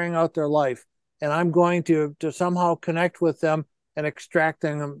fish carrying out their life. And I'm going to somehow connect with them and extract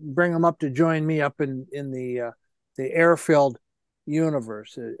them, bring them up to join me up in the air-filled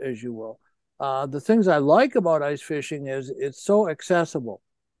universe, as you will. The things I like about ice fishing is it's so accessible.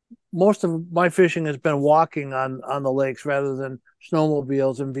 Most of my fishing has been walking on the lakes rather than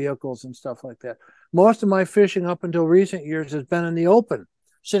snowmobiles and vehicles and stuff like that. Most of my fishing up until recent years has been in the open,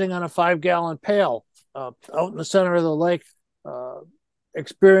 sitting on a 5-gallon pail out in the center of the lake,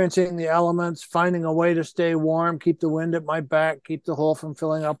 experiencing the elements, finding a way to stay warm, keep the wind at my back, keep the hole from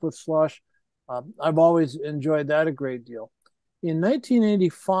filling up with slush. I've always enjoyed that a great deal. In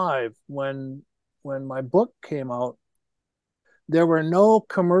 1985, when my book came out, there were no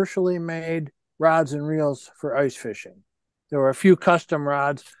commercially made rods and reels for ice fishing. There were a few custom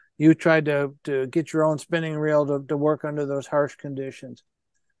rods. You tried to get your own spinning reel to work under those harsh conditions.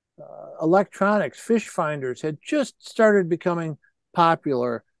 Electronics, fish finders had just started becoming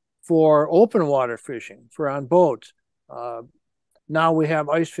popular for open water fishing, for on boats. Now we have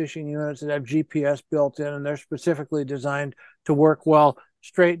ice fishing units that have GPS built in, and they're specifically designed to work well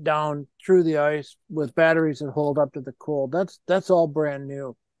straight down through the ice with batteries that hold up to the cold. That's all brand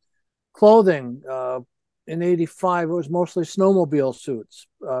new. Clothing, in 85, it was mostly snowmobile suits.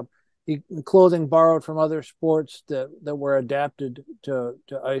 Clothing borrowed from other sports that were adapted to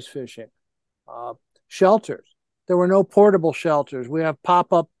ice fishing. Shelters. There were no portable shelters. We have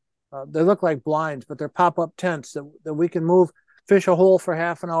pop-up, they look like blinds, but they're pop-up tents that we can move, fish a hole for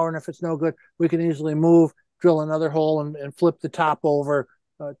half an hour, and if it's no good, we can easily move, drill another hole, and flip the top over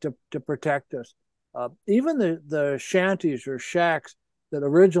to protect us. Even the shanties or shacks that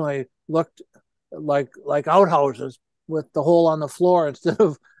originally looked like outhouses with the hole on the floor instead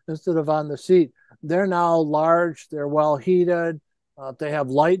of on the seat, they're now large, they're well heated, they have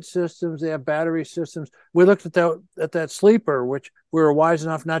light systems, they have battery systems. We looked at that sleeper, which we were wise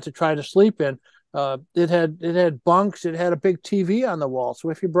enough not to try to sleep in. It had bunks, it had a big TV on the wall, so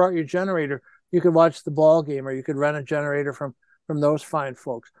if you brought your generator, you could watch the ball game, or you could rent a generator from those fine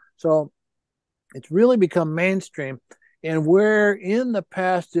folks. So it's really become mainstream. And where in the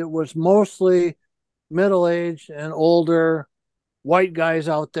past it was mostly middle-aged and older white guys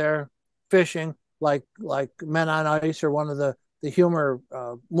out there fishing, like Men on Ice or one of the humor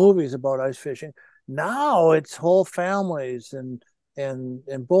movies about ice fishing, now it's whole families and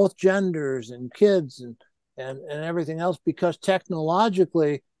both genders and kids and everything else, because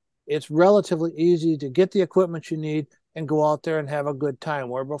technologically it's relatively easy to get the equipment you need and go out there and have a good time,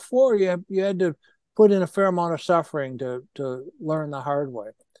 where before you had to put in a fair amount of suffering to learn the hard way.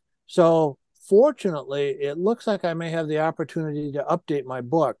 So fortunately, it looks like I may have the opportunity to update my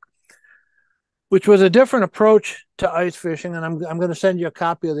book, which was a different approach to ice fishing, and I'm going to send you a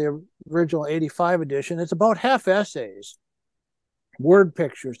copy of the original 85 edition. It's about half essays, word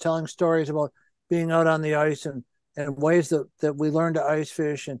pictures, telling stories about being out on the ice and ways that we learn to ice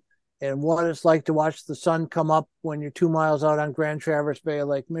fish, and what it's like to watch the sun come up when you're 2 miles out on Grand Traverse Bay of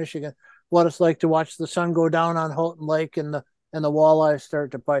Lake Michigan, what it's like to watch the sun go down on Houghton Lake and the walleyes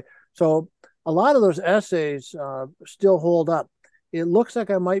start to bite. So a lot of those essays still hold up. It looks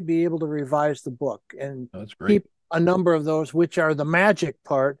like I might be able to revise the book and keep a number of those, which are the magic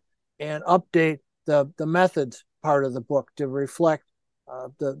part, and update the methods part of the book to reflect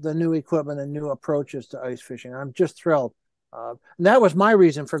the new equipment and new approaches to ice fishing. I'm just thrilled. And that was my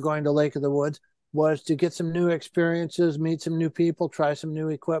reason for going to Lake of the Woods, was to get some new experiences, meet some new people, try some new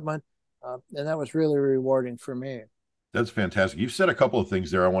equipment. And that was really rewarding for me. That's fantastic. You've said a couple of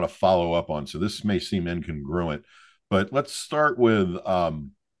things there I want to follow up on. So this may seem incongruent, but let's start with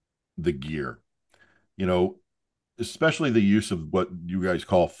the gear. You know, especially the use of what you guys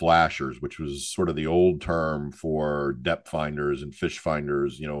call flashers, which was sort of the old term for depth finders and fish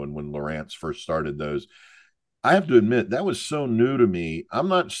finders, you know, and when Lowrance first started those. I have to admit, that was so new to me. I'm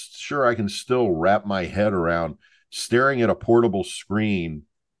not sure I can still wrap my head around staring at a portable screen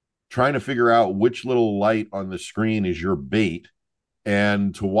trying to figure out which little light on the screen is your bait,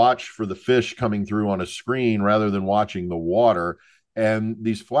 and to watch for the fish coming through on a screen rather than watching the water. And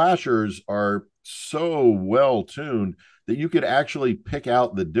these flashers are so well tuned that you could actually pick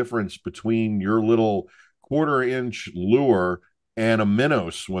out the difference between your little quarter-inch lure and a minnow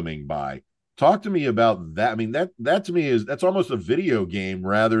swimming by. Talk to me about that. I mean, that to me that's almost a video game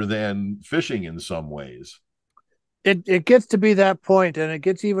rather than fishing in some ways. It gets to be that point, and it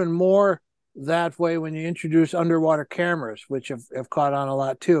gets even more that way when you introduce underwater cameras, which have caught on a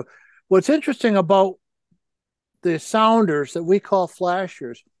lot too. What's interesting about the sounders that we call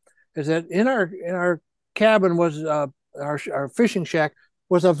flashers is that in our cabin was our fishing shack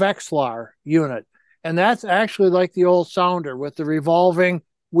was a Vexlar unit, and that's actually like the old sounder with the revolving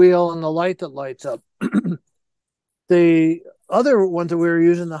wheel and the light that lights up. The other ones that we were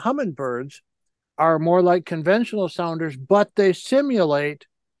using, the Humminbirds, are more like conventional sounders, but they simulate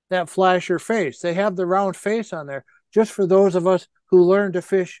that flasher face. They have the round face on there just for those of us who learn to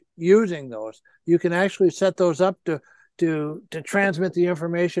fish using those. You can actually set those up to transmit the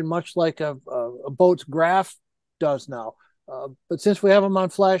information much like a boat's graph does now. But since we have them on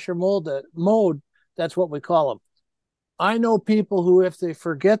flasher mode, that's what we call them. I know people who, if they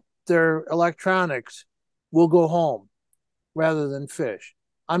forget their electronics, will go home rather than fish.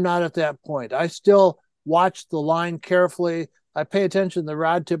 I'm not at that point. I still watch the line carefully. I pay attention to the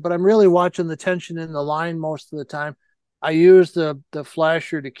rod tip, but I'm really watching the tension in the line most of the time. I use the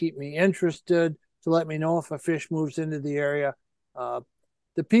flasher to keep me interested, to let me know if a fish moves into the area.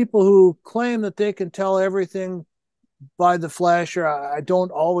 The people who claim that they can tell everything by the flasher, I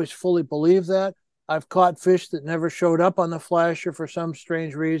don't always fully believe that. I've caught fish that never showed up on the flasher for some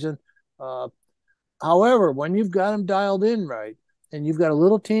strange reason. However, when you've got them dialed in right, and you've got a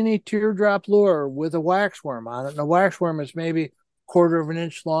little teeny teardrop lure with a waxworm on it, and the waxworm is maybe a quarter of an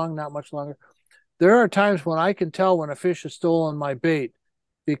inch long, not much longer, there are times when I can tell when a fish has stolen my bait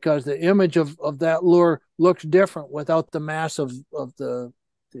because the image of that lure looks different without the mass of the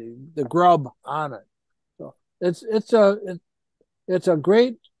grub on it. So it's a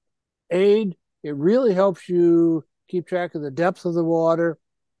great aid. It really helps you keep track of the depth of the water.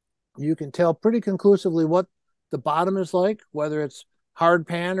 You can tell pretty conclusively what the bottom is like, whether it's hard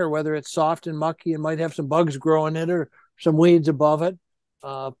pan or whether it's soft and mucky and might have some bugs growing in it or some weeds above it.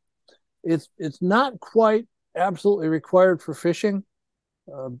 It's not quite absolutely required for fishing,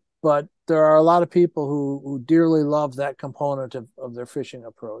 but there are a lot of people who dearly love that component of their fishing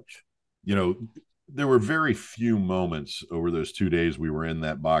approach. You know, there were very few moments over those 2 days we were in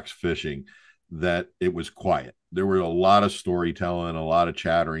that box fishing that it was quiet. There were a lot of storytelling, a lot of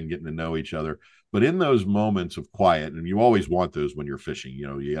chattering, getting to know each other. But in those moments of quiet, and you always want those when you're fishing, you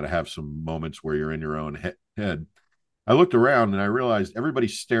know, you got to have some moments where you're in your own head. I looked around and I realized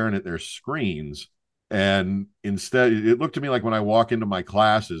everybody's staring at their screens. And instead, it looked to me like when I walk into my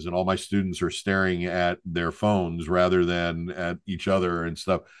classes and all my students are staring at their phones rather than at each other and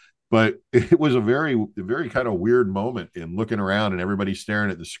stuff. But it was a very, very kind of weird moment in looking around and everybody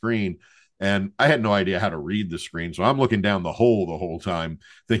staring at the screen. And I had no idea how to read the screen. So I'm looking down the hole the whole time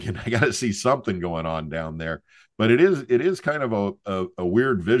thinking I got to see something going on down there. But it is kind of a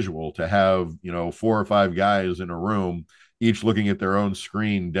weird visual to have, you know, 4 or 5 guys in a room, each looking at their own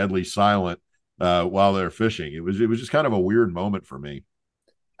screen, deadly silent while they're fishing. It was just kind of a weird moment for me.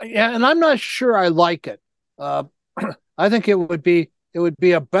 Yeah. And I'm not sure I like it. I think it would be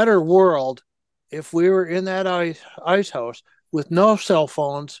a better world if we were in that ice house with no cell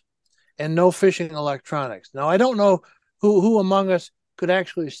phones and no fishing electronics. Now, I don't know who among us could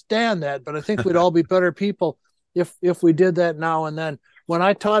actually stand that, but I think we'd all be better people if we did that now and then. When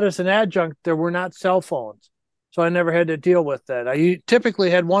I taught as an adjunct, there were not cell phones, so I never had to deal with that. I typically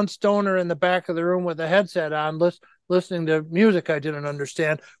had one stoner in the back of the room with a headset on, listening to music I didn't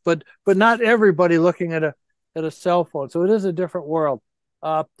understand, but not everybody looking at a cell phone. So it is a different world.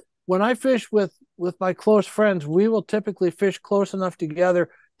 When I fish with my close friends, we will typically fish close enough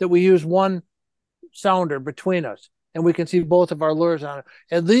together that we use one sounder between us and we can see both of our lures on it.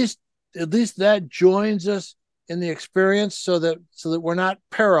 At least that joins us in the experience so that we're not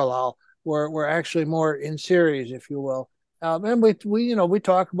parallel. We're actually more in series, if you will. And we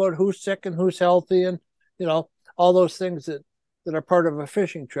talk about who's sick and who's healthy and, you know, all those things that are part of a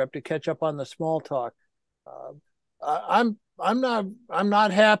fishing trip to catch up on the small talk. I'm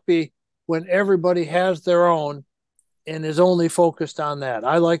not happy when everybody has their own and is only focused on that.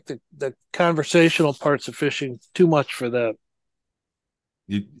 I like the conversational parts of fishing too much for that.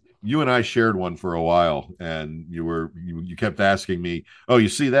 You and I shared one for a while, and you kept asking me, "Oh, you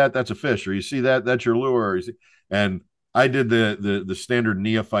see that? That's a fish," or "You see that? That's your lure." And I did the standard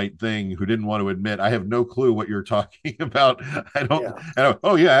neophyte thing who didn't want to admit I have no clue what you're talking about. Yeah.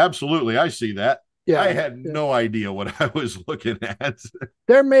 Oh yeah, absolutely. I see that. I Yeah. had no idea what I was looking at.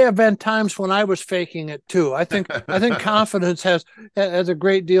 There may have been times when I was faking it too. I think confidence has a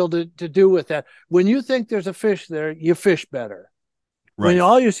great deal to do with that. When you think there's a fish there, you fish better. When Right.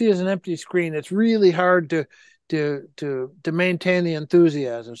 all you see is an empty screen, it's really hard to maintain the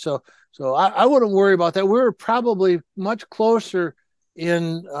enthusiasm. So I wouldn't worry about that. We're probably much closer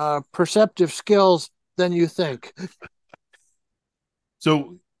in perceptive skills than you think.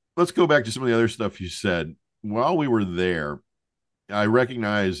 So let's go back to some of the other stuff you said. While we were there, I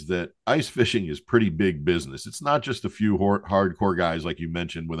recognize that ice fishing is pretty big business. It's not just a few hardcore guys, like you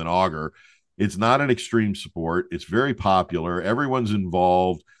mentioned, with an auger. It's not an extreme sport. It's very popular. Everyone's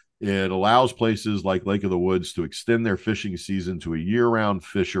involved. It allows places like Lake of the Woods to extend their fishing season to a year round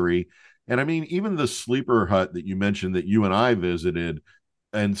fishery. And I mean, even the sleeper hut that you mentioned that you and I visited,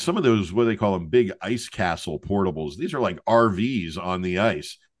 and some of those, what they call them, big ice castle portables, these are like RVs on the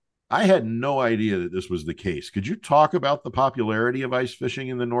ice. I had no idea that this was the case. Could you talk about the popularity of ice fishing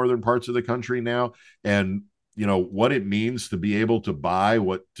in the northern parts of the country now, and what it means to be able to buy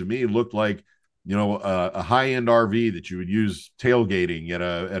what to me looked like a high end RV that you would use tailgating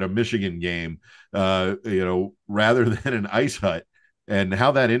at a Michigan game, rather than an ice hut, and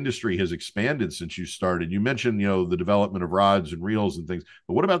how that industry has expanded since you started. You mentioned the development of rods and reels and things,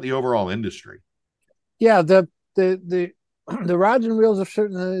 but what about the overall industry? Yeah, the the rods and reels have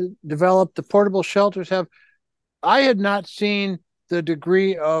certainly developed. The portable shelters have. I had not seen the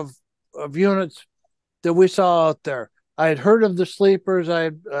degree of units that we saw out there. I had heard of the sleepers.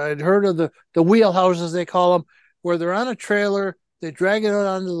 I'd heard of the wheelhouses, they call them, where they're on a trailer, they drag it out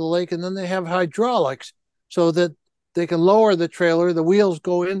onto the lake, and then they have hydraulics so that they can lower the trailer. The wheels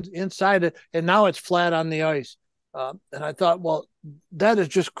go inside it, and now it's flat on the ice. And I thought, well, that is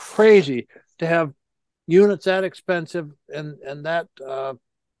just crazy to have units that expensive and that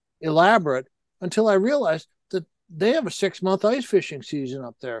elaborate, until I realized that they have a 6-month ice fishing season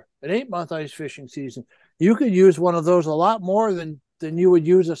up there, an 8-month ice fishing season. You could use one of those a lot more than you would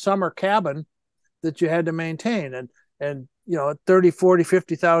use a summer cabin that you had to maintain. And $30, $40,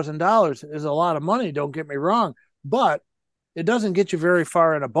 $50,000 is a lot of money, don't get me wrong, but it doesn't get you very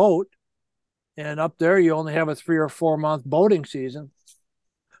far in a boat. And up there you only have a 3 or 4 month boating season.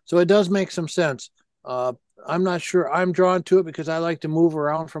 So it does make some sense. I'm not sure I'm drawn to it because I like to move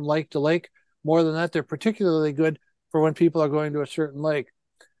around from lake to lake. More than that, they're particularly good for when people are going to a certain lake.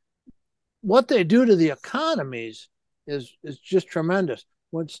 What they do to the economies is just tremendous.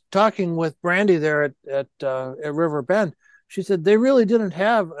 When talking with Brandy there at River Bend, she said they really didn't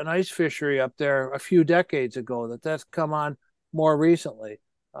have an ice fishery up there a few decades ago. That's come on more recently.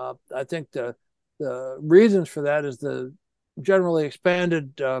 I think the reasons for that is the generally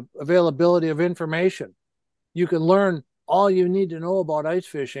expanded availability of information. You can learn all you need to know about ice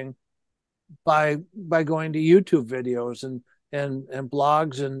fishing by going to YouTube videos and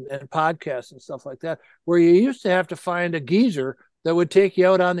blogs and podcasts and stuff like that, where you used to have to find a geezer that would take you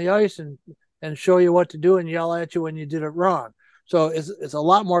out on the ice and show you what to do and yell at you when you did it wrong. So it's a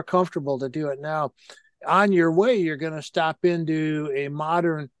lot more comfortable to do it now. On your way, you're going to stop into a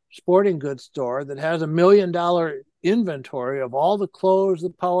modern sporting goods store that has $1 million inventory of all the clothes, the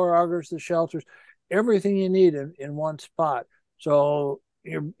power augers, the shelters, everything you need in one spot. So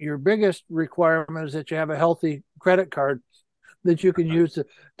your biggest requirement is that you have a healthy credit card that you can use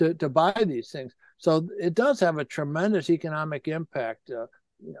to buy these things. So it does have a tremendous economic impact.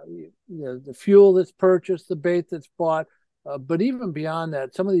 The fuel that's purchased, the bait that's bought, but even beyond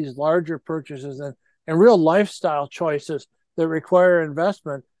that, some of these larger purchases and real lifestyle choices that require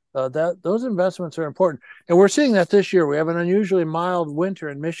investment, that those investments are important. And we're seeing that this year. We have an unusually mild winter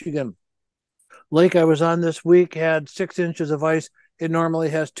in Michigan. Lake I was on this week had 6 inches of ice. It normally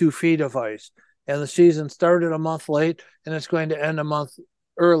has 2 feet of ice. And the season started a month late, and it's going to end a month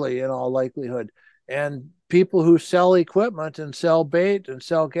early in all likelihood. And people who sell equipment and sell bait and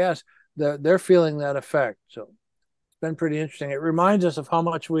sell gas, they're feeling that effect. So it's been pretty interesting. It reminds us of how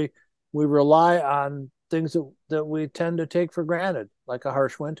much we rely on things that we tend to take for granted, like a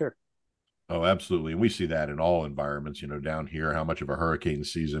harsh winter. Oh, absolutely. And we see that in all environments, down here, how much of a hurricane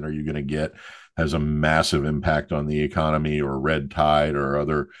season are you going to get has a massive impact on the economy, or red tide, or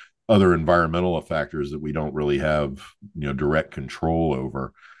other environmental factors that we don't really have, direct control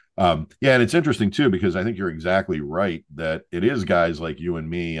over. Yeah. And it's interesting too, because I think you're exactly right that it is guys like you and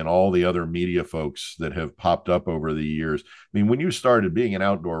me and all the other media folks that have popped up over the years. I mean, when you started being an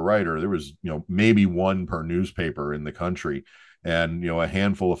outdoor writer, there was, maybe one per newspaper in the country, and, a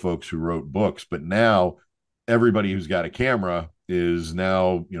handful of folks who wrote books. But now everybody who's got a camera is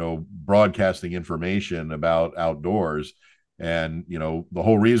now, broadcasting information about outdoors. And, the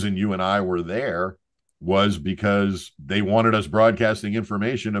whole reason you and I were there was because they wanted us broadcasting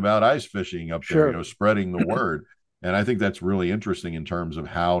information about ice fishing up there, Sure. spreading the word. And I think that's really interesting in terms of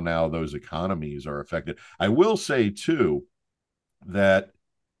how now those economies are affected. I will say, too, that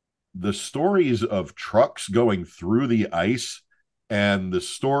the stories of trucks going through the ice and the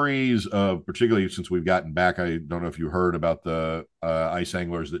stories of, particularly since we've gotten back, I don't know if you heard about the ice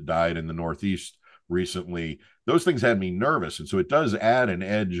anglers that died in the Northeast recently. Those things had me nervous. And so it does add an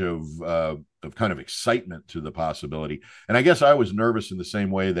edge of kind of excitement to the possibility. And I guess I was nervous in the same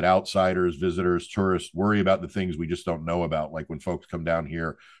way that outsiders, visitors, tourists worry about the things we just don't know about. Like when folks come down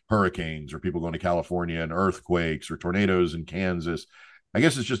here, hurricanes, or people going to California and earthquakes or tornadoes in Kansas. I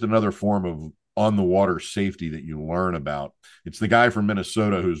guess it's just another form of on the water safety that you learn about. It's the guy from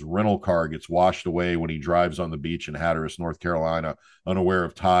Minnesota whose rental car gets washed away when he drives on the beach in Hatteras, North Carolina, unaware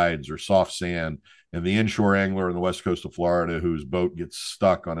of tides or soft sand, and the inshore angler on the west coast of Florida whose boat gets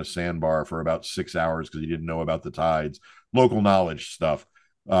stuck on a sandbar for about 6 hours because he didn't know about the tides. Local knowledge stuff.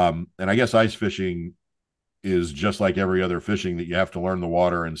 And I guess ice fishing is just like every other fishing, that you have to learn the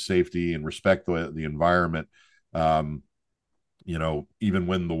water and safety and respect the environment. Even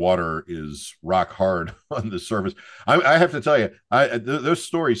when the water is rock hard on the surface. I have to tell you, those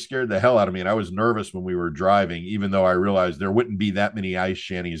stories scared the hell out of me. And I was nervous when we were driving, even though I realized there wouldn't be that many ice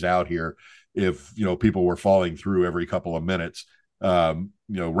shanties out here if, people were falling through every couple of minutes.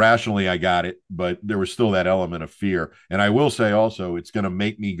 Rationally, I got it, but there was still that element of fear. And I will say also, it's going to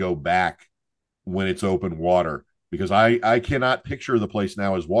make me go back when it's open water, because I cannot picture the place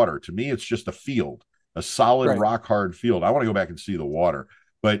now as water. To me, it's just a field, a solid rock hard field. I want to go back and see the water.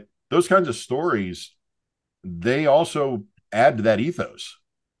 But those kinds of stories, they also add to that ethos.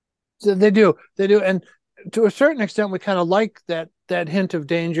 So they do. And to a certain extent, we kind of like that hint of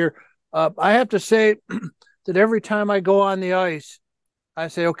danger. I have to say that every time I go on the ice, I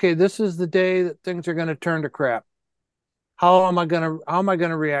say, okay, this is the day that things are going to turn to crap. How am I going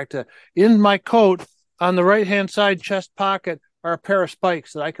to react to it? In my coat, on the right-hand side chest pocket, are a pair of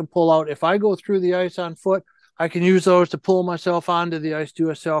spikes that I can pull out. If I go through the ice on foot, I can use those to pull myself onto the ice, do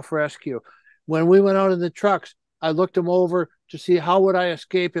a self-rescue. When we went out in the trucks, I looked them over to see how would I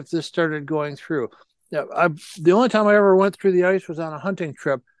escape if this started going through. The only time I ever went through the ice was on a hunting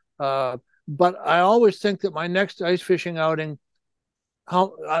trip. But I always think that my next ice fishing outing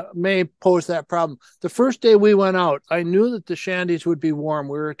may pose that problem. The first day we went out, I knew that the shanties would be warm.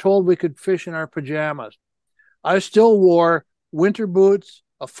 We were told we could fish in our pajamas. I still wore winter boots,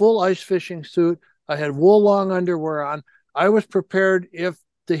 a full ice fishing suit. I had wool long underwear on. I was prepared if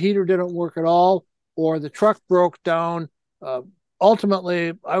the heater didn't work at all or the truck broke down.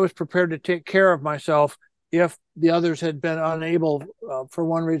 Ultimately, I was prepared to take care of myself if the others had been unable, for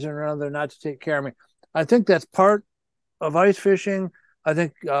one reason or another, not to take care of me. I think that's part of ice fishing. I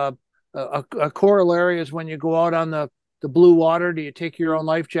think a corollary is when you go out on the blue water, do you take your own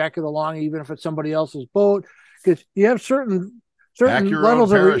life jacket along, even if it's somebody else's boat? Because you have certain Pack your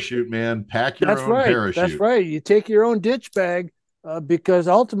levels own parachute, man. Pack your own parachute. That's right. You take your own ditch bag because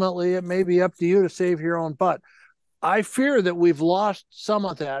ultimately it may be up to you to save your own butt. I fear that we've lost some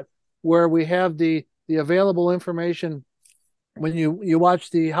of that, where we have the available information. When you watch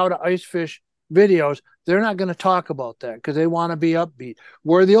the how to ice fish videos, they're not going to talk about that because they want to be upbeat.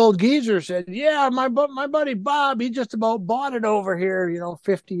 Where the old geezer said, yeah, my buddy Bob, he just about bought it over here,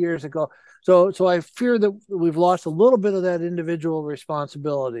 50 years ago. So I fear that we've lost a little bit of that individual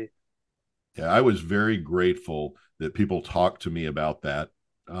responsibility. Yeah, I was very grateful that people talked to me about that.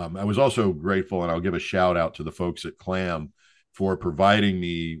 I was also grateful, and I'll give a shout out to the folks at Clam for providing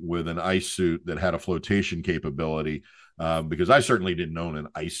me with an ice suit that had a flotation capability, because I certainly didn't own an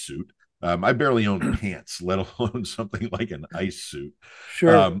ice suit. I barely owned pants, let alone something like an ice suit.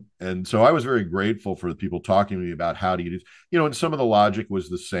 Sure. And so I was very grateful for the people talking to me about how do you do, and some of the logic was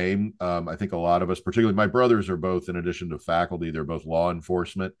the same. I think a lot of us, particularly my brothers, are both, in addition to faculty, they're both law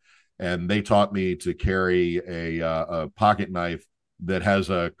enforcement. And they taught me to carry a pocket knife that has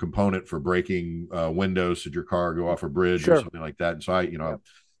a component for breaking windows should your car go off a bridge or something like that. And so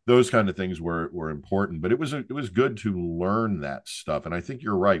those kind of things were important, but it was good to learn that stuff. And I think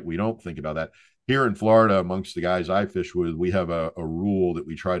you're right. We don't think about that here in Florida. Amongst the guys I fish with, we have a rule that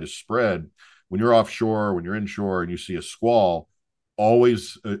we try to spread. When you're offshore, when you're inshore and you see a squall,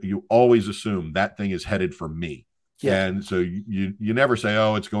 you always assume that thing is headed for me. Yeah. And so you never say,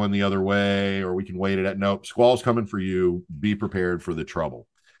 oh, it's going the other way, or we can wait it at. Nope, squall's coming for you. Be prepared for the trouble.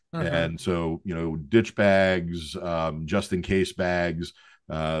 And so, ditch bags, just in case bags,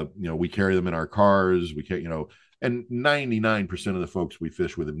 We carry them in our cars. We carry, and 99% of the folks we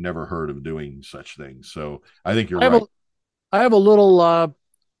fish with have never heard of doing such things. So I think you're right. I have a little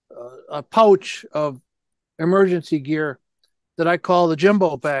a pouch of emergency gear that I call the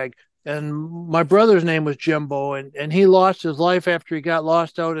Jimbo bag. And my brother's name was Jimbo, and he lost his life after he got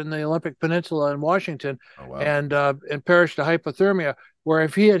lost out in the Olympic Peninsula in Washington, Oh, wow. and perished of hypothermia. Where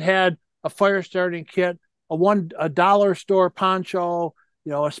if he had had a fire starting kit, a dollar store poncho,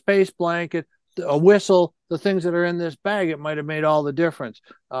 a space blanket, a whistle, the things that are in this bag, it might have made all the difference.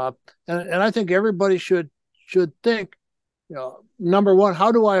 And I think everybody should think, number one,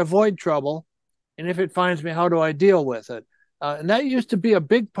 how do I avoid trouble? And if it finds me, how do I deal with it? And that used to be a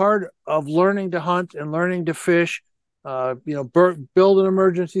big part of learning to hunt and learning to fish, build an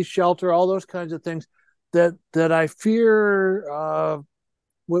emergency shelter, all those kinds of things that I fear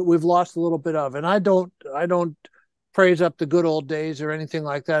we've lost a little bit of. And I don't praise up the good old days or anything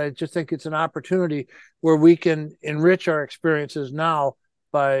like that. I just think it's an opportunity where we can enrich our experiences now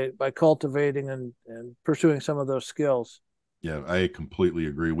by cultivating and pursuing some of those skills. Yeah, I completely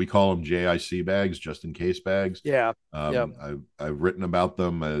agree. We call them JIC bags, just in case bags. Yeah. I've written about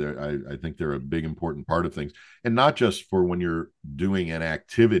them. I think they're a big important part of things, and not just for when you're doing an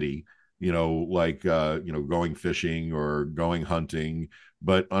activity, like going fishing or going hunting,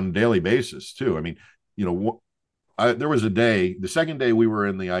 but on a daily basis too. I mean, there was a day, the second day we were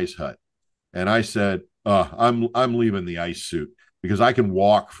in the ice hut, and I said, I'm leaving the ice suit because I can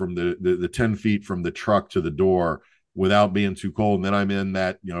walk from the 10 feet from the truck to the door without being too cold. And then I'm in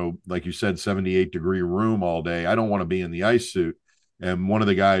that, like you said, 78-degree room all day. I don't want to be in the ice suit. And one of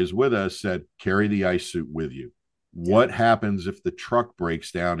the guys with us said, carry the ice suit with you. What happens if the truck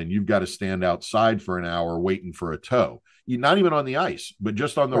breaks down and you've got to stand outside for an hour waiting for a tow? You're not even on the ice, but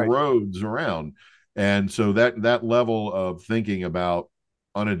just on the roads around. And so that level of thinking about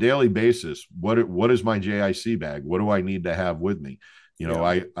on a daily basis, what is my JIC bag? What do I need to have with me?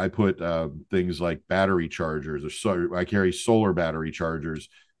 I put things like battery chargers, or I carry solar battery chargers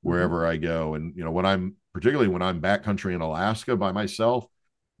wherever I go. And, particularly when I'm backcountry in Alaska by myself,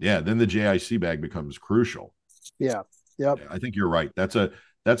 then the JIC bag becomes crucial. Yeah. Yep. I think you're right. That's a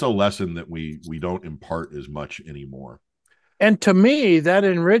lesson that we don't impart as much anymore. And to me, that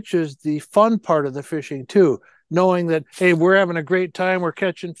enriches the fun part of the fishing too, knowing that, hey, we're having a great time, we're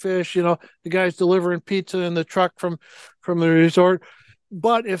catching fish, the guy's delivering pizza in the truck from the resort.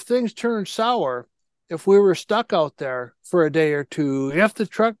 But if things turn sour, if we were stuck out there for a day or two, if the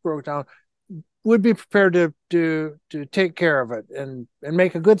truck broke down, we'd be prepared to take care of it and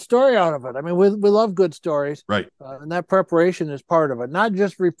make a good story out of it. I mean, we love good stories, right? And that preparation is part of it. Not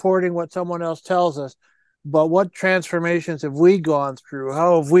just reporting what someone else tells us, but what transformations have we gone through?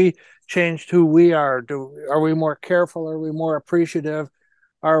 How have we changed who we are? Are we more careful? Are we more appreciative?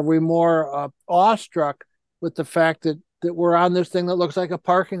 Are we more awestruck with the fact that we're on this thing that looks like a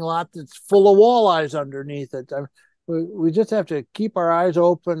parking lot that's full of walleyes underneath it? We just have to keep our eyes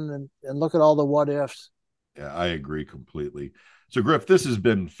open and look at all the what ifs. Yeah, I agree completely. So, Griff, this has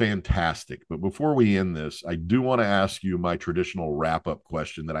been fantastic. But before we end this, I do want to ask you my traditional wrap-up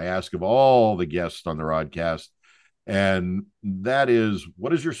question that I ask of all the guests on the Rodcast. And that is,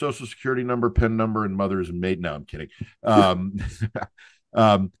 what is your social security number, PIN number, and mother's maiden? No, I'm kidding.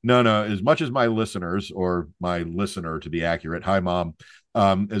 No. As much as my listeners, or my listener to be accurate, hi, Mom,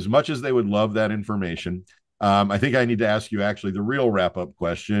 as much as they would love that information, I think I need to ask you actually the real wrap-up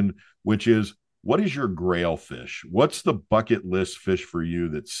question, which is, what is your grail fish? What's the bucket list fish for you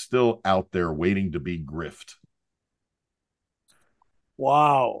that's still out there waiting to be griffed?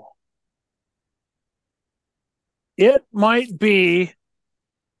 Wow. It might be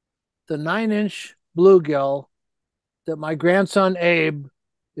the 9-inch bluegill that my grandson Abe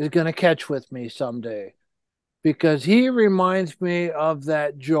is going to catch with me someday, because he reminds me of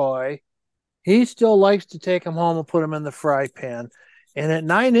that joy. He still likes to take him home and put him in the fry pan. And at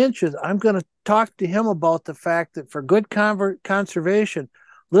 9 inches, I'm going to talk to him about the fact that for good conservation,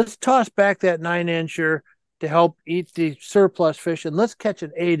 let's toss back that 9-incher to help eat the surplus fish, and let's catch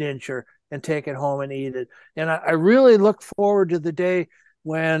an 8-incher and take it home and eat it. And I really look forward to the day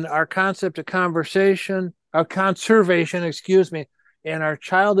when our concept of conservation, and our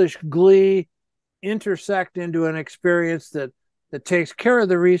childish glee intersect into an experience that takes care of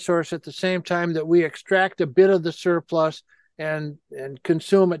the resource at the same time that we extract a bit of the surplus and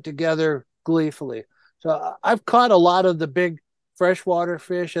consume it together gleefully. So I've caught a lot of the big freshwater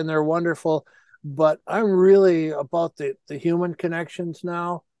fish, and they're wonderful, but I'm really about the human connections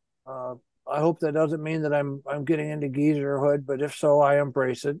now. I hope that doesn't mean that I'm getting into geezerhood, but if so, I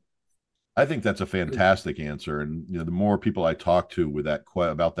embrace it. I think that's a fantastic answer. And the more people I talk to with that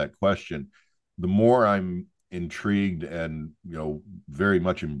about that question, the more I'm intrigued and very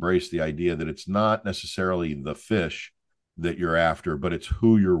much embrace the idea that it's not necessarily the fish that you're after, but it's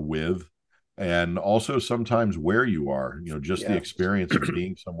who you're with, and also sometimes where you are. Just the experience of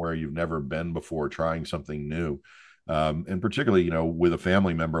being somewhere you've never been before, trying something new. And particularly, with a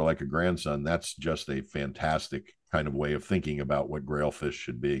family member like a grandson, that's just a fantastic kind of way of thinking about what grailfish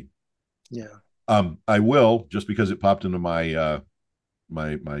should be. Yeah. I will, just because it popped into my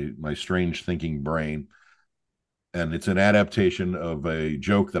strange thinking brain, and it's an adaptation of a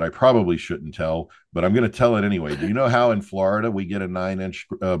joke that I probably shouldn't tell, but I'm going to tell it anyway. Do you know how in Florida we get a 9-inch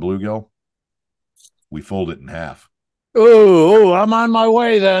bluegill? We fold it in half. Oh, I'm on my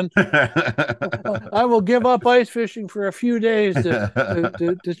way then. I will give up ice fishing for a few days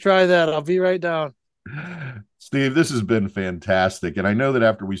to try that. I'll be right down. Steve, this has been fantastic. And I know that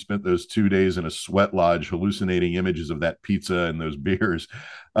after we spent those 2 days in a sweat lodge hallucinating images of that pizza and those beers,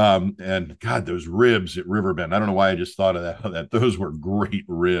 and God, those ribs at Riverbend, I don't know why I just thought of that. Those were great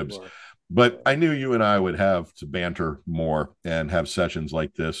ribs. But I knew you and I would have to banter more and have sessions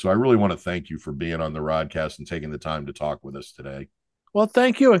like this. So I really want to thank you for being on the Rodcast and taking the time to talk with us today. Well,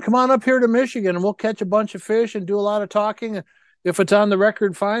 thank you. And come on up here to Michigan and we'll catch a bunch of fish and do a lot of talking. If it's on the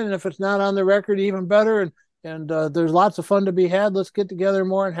record, fine. And if it's not on the record, even better. And there's lots of fun to be had. Let's get together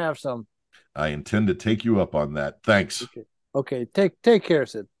more and have some. I intend to take you up on that. Thanks. Okay. Take care,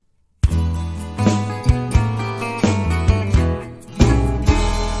 Sid.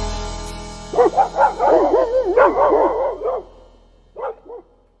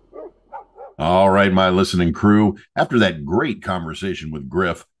 All right, my listening crew, after that great conversation with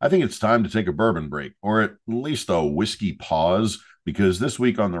Griff, I think it's time to take a bourbon break, or at least a whiskey pause, because this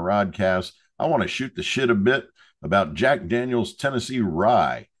week on the Rodcast, I want to shoot the shit a bit about Jack Daniels Tennessee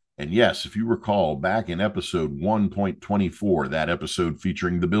Rye. And yes, if you recall, back in episode 1.24, that episode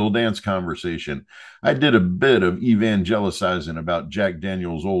featuring the Bill Dance conversation, I did a bit of evangelizing about Jack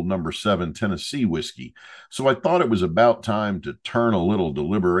Daniels' old number 7 Tennessee whiskey. So I thought it was about time to turn a little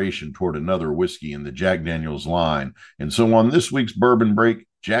deliberation toward another whiskey in the Jack Daniels line. And so on this week's Bourbon Break,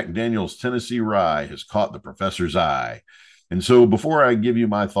 Jack Daniels Tennessee Rye has caught the professor's eye. And so before I give you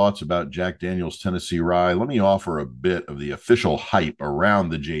my thoughts about Jack Daniels Tennessee Rye, let me offer a bit of the official hype around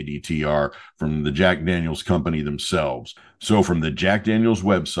the JDTR from the Jack Daniels Company themselves. So from the Jack Daniels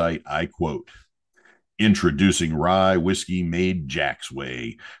website, I quote, "Introducing rye whiskey made Jack's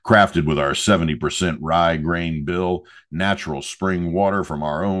way, crafted with our 70% rye grain bill, natural spring water from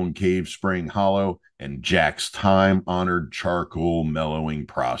our own Cave Spring Hollow, and Jack's time-honored charcoal mellowing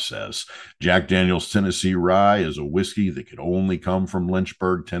process. Jack Daniels Tennessee Rye is a whiskey that could only come from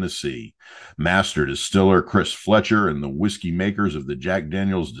Lynchburg, Tennessee. Master distiller Chris Fletcher and the whiskey makers of the Jack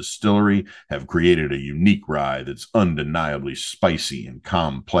Daniels Distillery have created a unique rye that's undeniably spicy and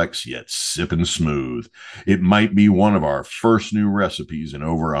complex, yet sipping smooth. It might be one of our first new recipes in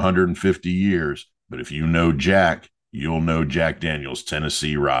over 150 years, but if you know Jack, you'll know Jack Daniels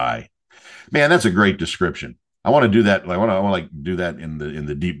Tennessee Rye." Man, that's a great description. I want to do that. I want to do that in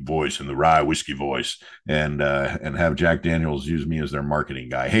the deep voice, in the rye whiskey voice, and have Jack Daniels use me as their marketing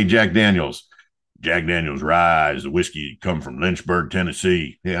guy. Hey, Jack Daniels Rye is the whiskey come from Lynchburg,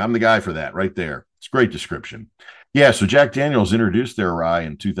 Tennessee. Yeah, I'm the guy for that right there. It's a great description. Yeah, so Jack Daniels introduced their rye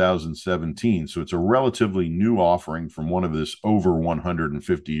in 2017, so it's a relatively new offering from one of this over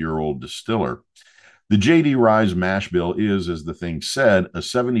 150-year-old distiller. The JD Rye's mash bill is, as the thing said, a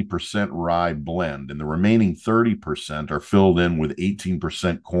 70% rye blend, and the remaining 30% are filled in with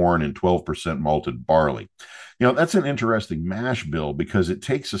 18% corn and 12% malted barley. That's an interesting mash bill because it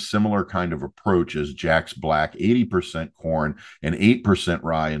takes a similar kind of approach as Jack's Black, 80% corn and 8%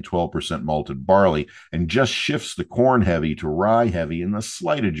 rye and 12% malted barley, and just shifts the corn heavy to rye heavy and a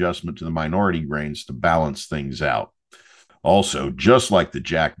slight adjustment to the minority grains to balance things out. Also, just like the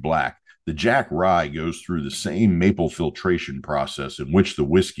Jack Black, the Jack Rye goes through the same maple filtration process in which the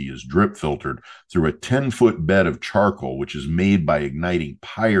whiskey is drip filtered through a 10-foot bed of charcoal, which is made by igniting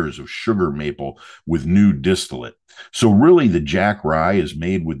pyres of sugar maple with new distillate. So really, the Jack Rye is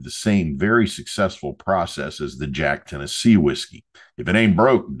made with the same very successful process as the Jack Tennessee whiskey. If it ain't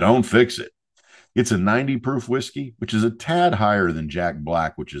broke, don't fix it. It's a 90 proof whiskey, which is a tad higher than Jack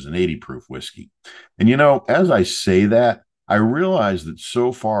Black, which is an 80 proof whiskey. And as I say that, I realize that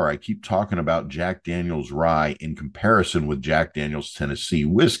so far I keep talking about Jack Daniels Rye in comparison with Jack Daniels Tennessee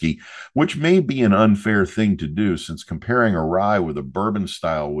whiskey, which may be an unfair thing to do since comparing a rye with a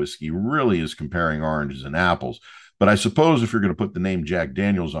bourbon-style whiskey really is comparing oranges and apples. But I suppose if you're going to put the name Jack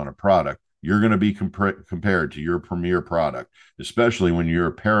Daniels on a product, you're going to be compared to your premier product, especially when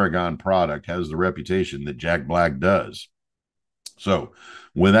your Paragon product has the reputation that Jack Black does. So,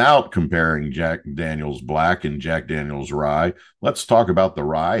 without comparing Jack Daniels Black and Jack Daniels Rye, let's talk about the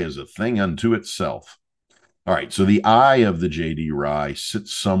rye as a thing unto itself. All right, so the eye of the JD Rye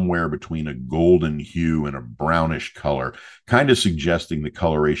sits somewhere between a golden hue and a brownish color, kind of suggesting the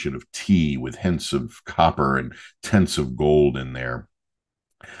coloration of tea with hints of copper and tints of gold in there.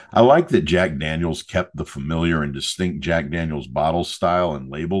 I like that Jack Daniels kept the familiar and distinct Jack Daniels bottle style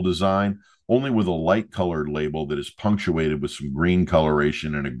and label design, only with a light colored label that is punctuated with some green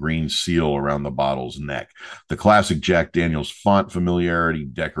coloration and a green seal around the bottle's neck. The classic Jack Daniels font familiarity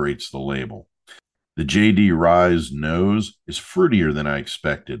decorates the label. The JD Rye's nose is fruitier than I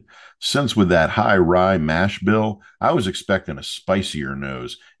expected. Since with that high rye mash bill, I was expecting a spicier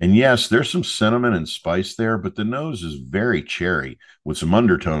nose. And yes, there's some cinnamon and spice there, but the nose is very cherry with some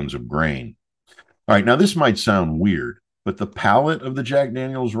undertones of grain. All right, now this might sound weird, but the palate of the Jack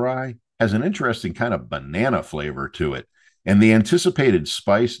Daniels Rye has an interesting kind of banana flavor to it. And the anticipated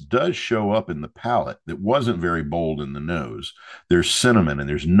spice does show up in the palate that wasn't very bold in the nose. There's cinnamon and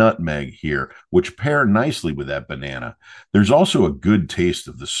there's nutmeg here, which pair nicely with that banana. There's also a good taste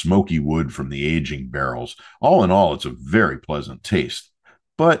of the smoky wood from the aging barrels. All in all, it's a very pleasant taste.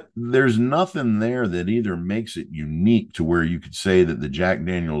 But there's nothing there that either makes it unique to where you could say that the Jack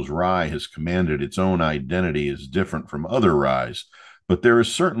Daniels Rye has commanded its own identity as different from other ryes. But there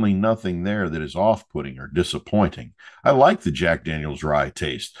is certainly nothing there that is off-putting or disappointing. I like the Jack Daniels Rye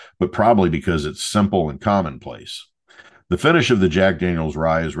taste, but probably because it's simple and commonplace. The finish of the Jack Daniels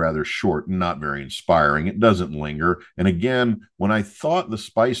Rye is rather short and not very inspiring. It doesn't linger. And again, when I thought the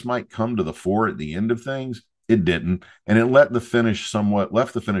spice might come to the fore at the end of things, it didn't. And it left the finish somewhat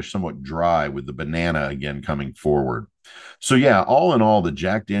dry with the banana again coming forward. So yeah, all in all, the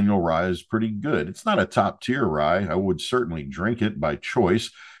Jack Daniel Rye is pretty good. It's not a top tier rye. I would certainly drink it by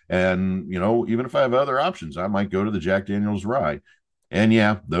choice. And, even if I have other options, I might go to the Jack Daniels Rye. And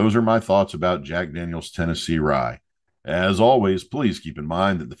yeah, those are my thoughts about Jack Daniels Tennessee Rye. As always, please keep in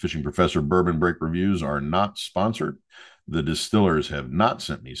mind that the Fishing Professor Bourbon Break reviews are not sponsored. The distillers have not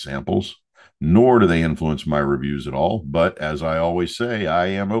sent me samples, nor do they influence my reviews at all. But as I always say, I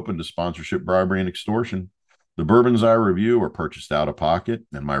am open to sponsorship, bribery, and extortion. The bourbons I review are purchased out of pocket,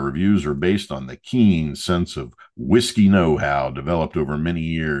 and my reviews are based on the keen sense of whiskey know-how developed over many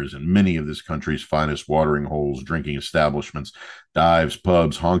years in many of this country's finest watering holes, drinking establishments, dives,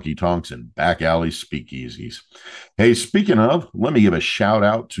 pubs, honky-tonks, and back alley speakeasies. Hey, speaking of, let me give a shout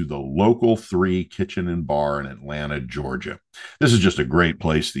out to the Local 3 Kitchen and Bar in Atlanta, Georgia. This is just a great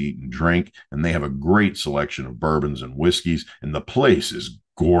place to eat and drink, and they have a great selection of bourbons and whiskeys, and the place is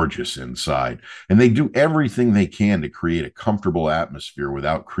gorgeous inside, and they do everything they can to create a comfortable atmosphere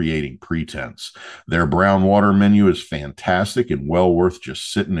without creating pretense. Their brown water menu is fantastic and well worth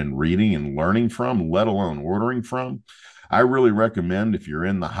just sitting and reading and learning from, let alone ordering from. I really recommend, if you're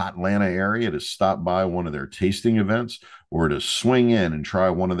in the hot Atlanta area, to stop by one of their tasting events or to swing in and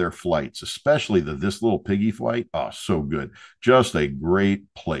try one of their flights, especially This Little Piggy flight. Oh, so good. Just a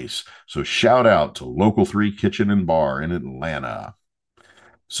great place. So shout out to Local 3 Kitchen and Bar in Atlanta.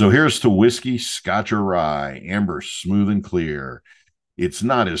 So here's to whiskey, Scotch or rye, amber, smooth and clear. It's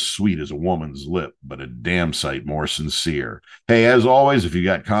not as sweet as a woman's lip, but a damn sight more sincere. Hey, as always, if you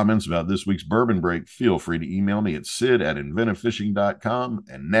got comments about this week's Bourbon Break, feel free to email me at sid@inventivefishing.com.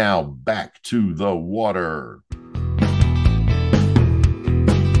 And now back to the water.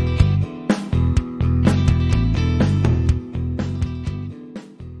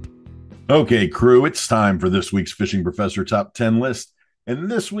 Okay, crew, it's time for this week's Fishing Professor Top 10 list.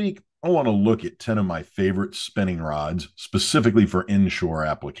 And this week, I want to look at 10 of my favorite spinning rods, specifically for inshore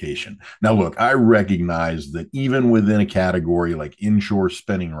application. Now, look, I recognize that even within a category like inshore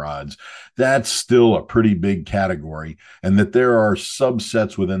spinning rods, that's still a pretty big category, and that there are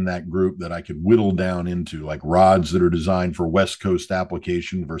subsets within that group that I could whittle down into, like rods that are designed for West Coast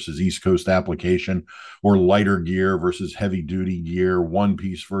application versus East Coast application, or lighter gear versus heavy duty gear, one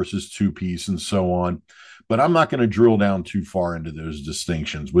piece versus two piece, and so on. But I'm not going to drill down too far into those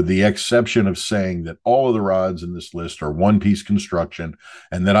distinctions, with the exception of saying that all of the rods in this list are one-piece construction,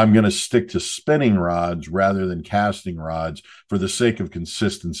 and that I'm going to stick to spinning rods rather than casting rods for the sake of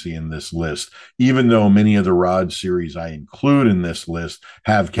consistency in this list, even though many of the rod series I include in this list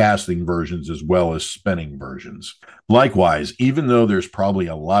have casting versions as well as spinning versions. Likewise, even though there's probably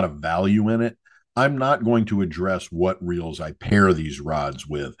a lot of value in it, I'm not going to address what reels I pair these rods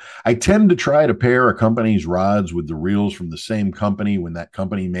with. I tend to try to pair a company's rods with the reels from the same company when that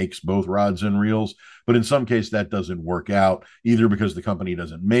company makes both rods and reels. But in some case, that doesn't work out, either because the company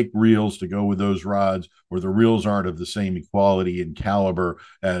doesn't make reels to go with those rods, or the reels aren't of the same quality and caliber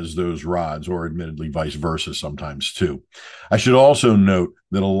as those rods, or admittedly vice versa sometimes too. I should also note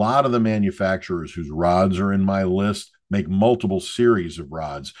that a lot of the manufacturers whose rods are in my list make multiple series of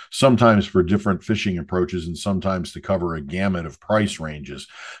rods, sometimes for different fishing approaches and sometimes to cover a gamut of price ranges.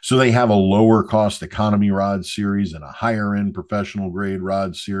 So they have a lower cost economy rod series and a higher end professional grade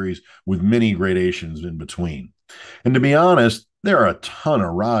rod series with many gradations in between. And to be honest, there are a ton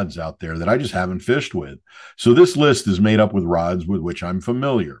of rods out there that I just haven't fished with. So this list is made up with rods with which I'm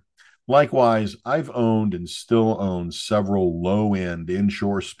familiar. Likewise, I've owned and still own several low-end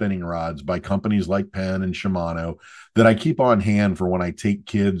inshore spinning rods by companies like Penn and Shimano that I keep on hand for when I take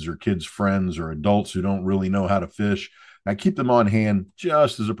kids or kids' friends or adults who don't really know how to fish. I keep them on hand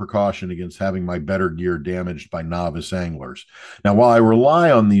just as a precaution against having my better gear damaged by novice anglers. Now, while I rely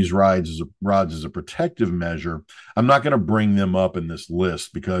on these rods as a protective measure, I'm not going to bring them up in this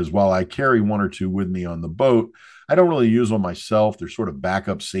list because while I carry one or two with me on the boat, I don't really use them myself. They're sort of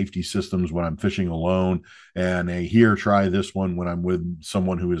backup safety systems when I'm fishing alone, and a here, try this one when I'm with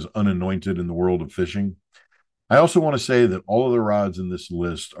someone who is unanointed in the world of fishing. I also want to say that all of the rods in this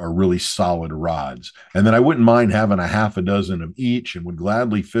list are really solid rods, and that I wouldn't mind having a half a dozen of each and would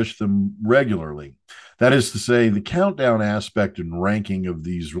gladly fish them regularly. That is to say, the countdown aspect and ranking of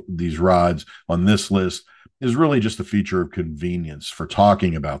these rods on this list is really just a feature of convenience for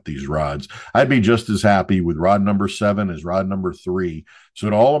talking about these rods. I'd be just as happy with rod number 7 as rod number 3.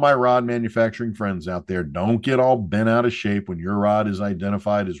 So, to all of my rod manufacturing friends out there, don't get all bent out of shape when your rod is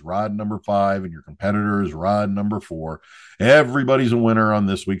identified as rod number 5 and your competitor is rod number 4. Everybody's a winner on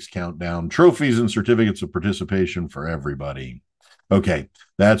this week's countdown. Trophies and certificates of participation for everybody. Okay,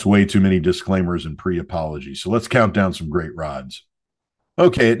 that's way too many disclaimers and pre apologies. So, let's count down some great rods.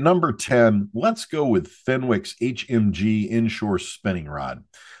 Okay, at number 10, let's go with Fenwick's HMG inshore spinning rod.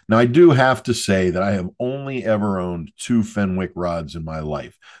 Now, I do have to say that I have only ever owned 2 Fenwick rods in my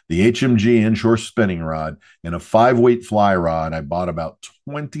life, the HMG inshore spinning rod and a 5-weight fly rod I bought about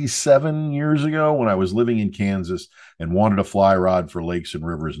 27 years ago when I was living in Kansas and wanted a fly rod for lakes and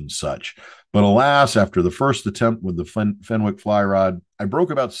rivers and such. But alas, after the first attempt with the Fenwick fly rod, I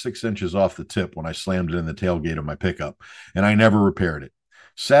broke about 6 inches off the tip when I slammed it in the tailgate of my pickup, and I never repaired it.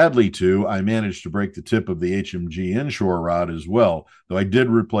 Sadly, too, I managed to break the tip of the HMG inshore rod as well, though I did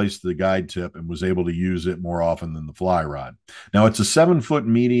replace the guide tip and was able to use it more often than the fly rod. Now, it's a 7-foot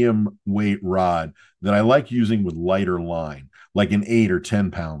medium weight rod that I like using with lighter line, like an 8 or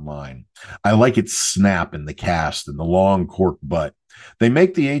 10-pound line. I like its snap in the cast and the long cork butt. They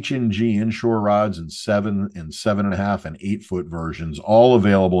make the HNG inshore rods in 7 and 7.5 and 8-foot versions, all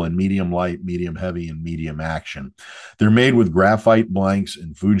available in medium light, medium heavy, and medium action. They're made with graphite blanks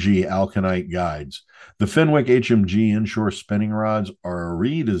and Fuji alkanite guides. The Fenwick HMG inshore spinning rods are a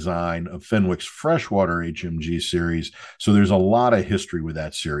redesign of Fenwick's freshwater HMG series, so there's a lot of history with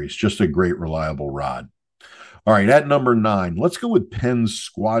that series. Just a great, reliable rod. All right, at number 9, let's go with Penn's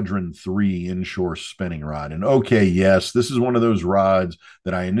Squadron 3 inshore spinning rod. And okay, yes, this is one of those rods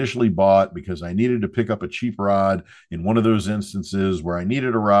that I initially bought because I needed to pick up a cheap rod in one of those instances where I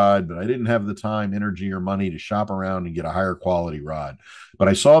needed a rod, but I didn't have the time, energy, or money to shop around and get a higher quality rod. But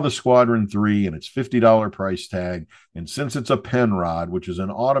I saw the Squadron 3 and its $50 price tag. And since it's a Penn rod, which is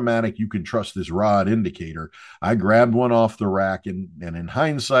an automatic you can trust this rod indicator, I grabbed one off the rack. And in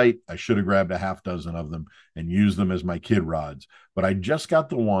hindsight, I should have grabbed a half dozen of them and used them as my kid rods. But I just got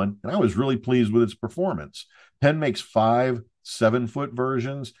the one, and I was really pleased with its performance. Penn makes 5 7-foot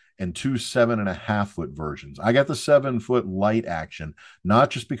versions and 2 7.5-foot versions. I got the 7-foot light action,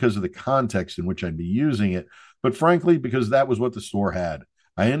 not just because of the context in which I'd be using it, but frankly, because that was what the store had.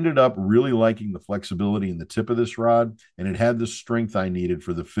 I ended up really liking the flexibility in the tip of this rod, and it had the strength I needed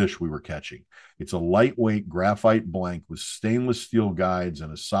for the fish we were catching. It's a lightweight graphite blank with stainless steel guides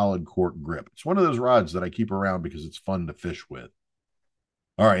and a solid cork grip. It's one of those rods that I keep around because it's fun to fish with.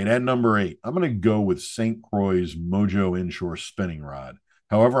 All right, at number 8, I'm going to go with St. Croix's Mojo inshore spinning rod.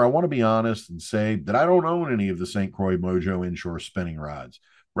 However, I want to be honest and say that I don't own any of the St. Croix Mojo inshore spinning rods.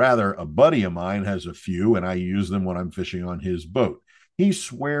 Rather, a buddy of mine has a few, and I use them when I'm fishing on his boat. He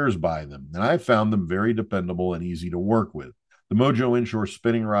swears by them, and I found them very dependable and easy to work with. The Mojo inshore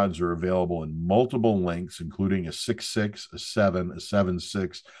spinning rods are available in multiple lengths, including a 6.6, a 7, a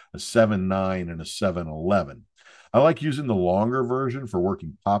 7.6, a 7.9, and a 7.11. I like using the longer version for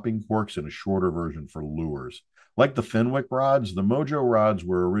working popping corks and a shorter version for lures. Like the Fenwick rods, the Mojo rods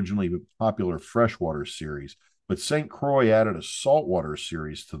were originally a popular freshwater series, but St. Croix added a saltwater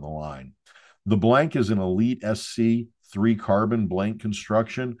series to the line. The blank is an Elite SC 3-carbon blank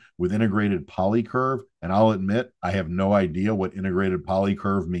construction with integrated polycurve, and I'll admit I have no idea what integrated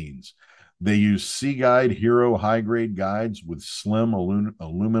polycurve means. They use Sea Guide Hero high-grade guides with slim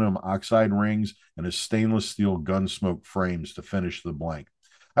aluminum oxide rings and a stainless steel gunsmoke frames to finish the blank.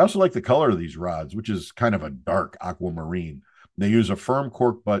 I also like the color of these rods, which is kind of a dark aquamarine. They use a firm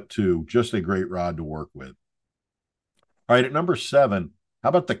cork butt too, just a great rod to work with. All right, at number 7, how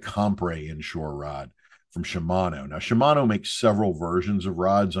about the Compre inshore rod from Shimano? Now, Shimano makes several versions of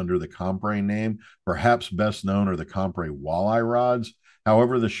rods under the Compre name. Perhaps best known are the Compre walleye rods.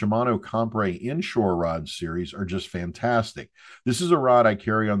 However, the Shimano Compre inshore rod series are just fantastic. This is a rod I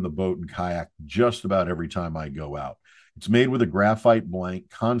carry on the boat and kayak just about every time I go out. It's made with a graphite blank,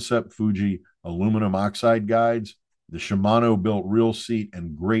 Concept Fuji aluminum oxide guides, the Shimano built reel seat,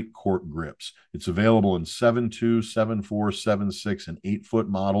 and great cork grips. It's available in 7.2, 7.4, 7.6, and 8-foot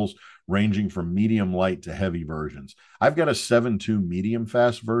models, ranging from medium light to heavy versions. I've got a 7.2 medium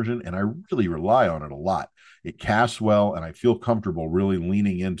fast version, and I really rely on it a lot. It casts well, and I feel comfortable really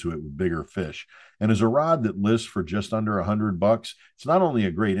leaning into it with bigger fish. And as a rod that lists for just under $100, it's not only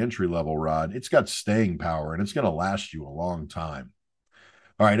a great entry-level rod, it's got staying power, and it's going to last you a long time.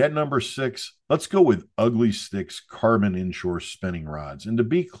 All right, at number 6, let's go with Ugly Stick's carbon inshore spinning rods. And to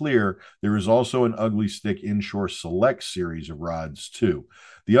be clear, there is also an Ugly Stick inshore select series of rods too.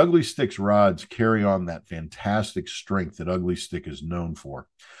 The Ugly Stick's rods carry on that fantastic strength that Ugly Stick is known for.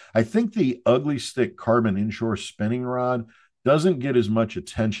 I think the Ugly Stick carbon inshore spinning rod doesn't get as much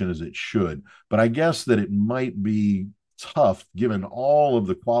attention as it should, but I guess that it might be tough given all of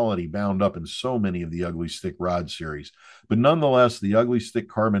the quality bound up in so many of the Ugly Stick rod series. But nonetheless, the Ugly Stick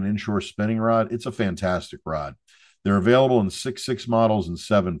carbon inshore spinning rod, it's a fantastic rod. They're available in 6.6 models and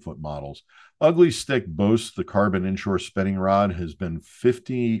 7-foot models. Ugly Stick boasts the carbon inshore spinning rod has been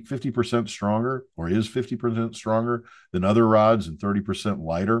 50% stronger, or is 50% stronger than other rods and 30%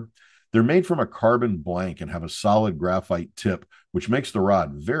 lighter. They're made from a carbon blank and have a solid graphite tip, which makes the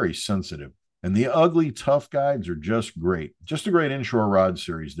rod very sensitive. And the Ugly Tough guides are just great. Just a great inshore rod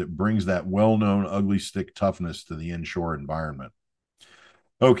series that brings that well-known Ugly Stick toughness to the inshore environment.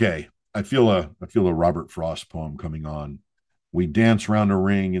 Okay, I feel a Robert Frost poem coming on. We dance round a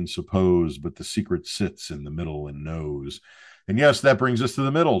ring and suppose, but the secret sits in the middle and knows. And yes, that brings us to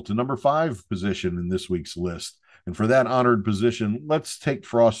the middle, to number 5 position in this week's list. And for that honored position, let's take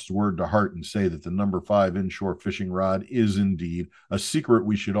Frost's word to heart and say that the number 5 inshore fishing rod is indeed a secret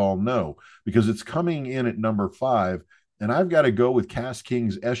we should all know, because it's coming in at number 5, and I've got to go with Cast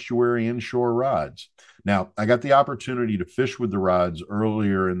King's estuary inshore rods. Now, I got the opportunity to fish with the rods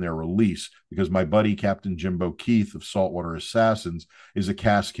earlier in their release because my buddy Captain Jimbo Keith of Saltwater Assassins is a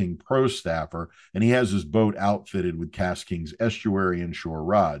Cast King pro staffer, and he has his boat outfitted with Cast King's estuary inshore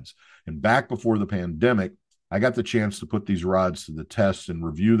rods. And back before the pandemic, I got the chance to put these rods to the test and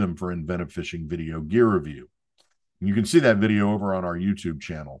review them for Inventive Fishing Video Gear Review. And you can see that video over on our YouTube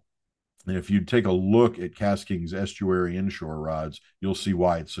channel. And if you take a look at Cast King's estuary inshore rods, you'll see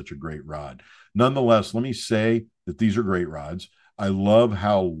why it's such a great rod. Nonetheless, let me say that these are great rods. I love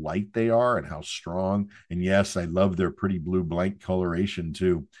how light they are and how strong. And yes, I love their pretty blue blank coloration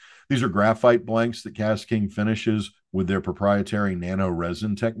too. These are graphite blanks that Cast King finishes with their proprietary nano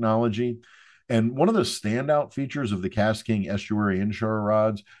resin technology. And one of the standout features of the Cast King estuary inshore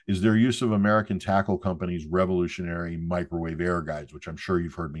rods is their use of American Tackle Company's revolutionary microwave air guides, which I'm sure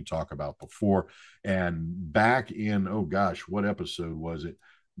you've heard me talk about before. And back in, oh gosh, what episode was it?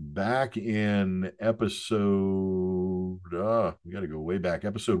 Back in episode, we got to go way back,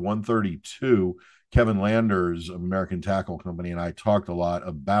 episode 132, Kevin Landers of American Tackle Company and I talked a lot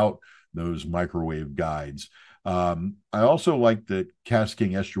about those microwave guides. I also like that Cast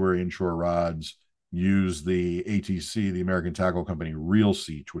King estuary inshore rods use the ATC, the American Tackle Company reel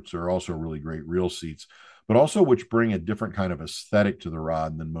seats, which are also really great reel seats, but also which bring a different kind of aesthetic to the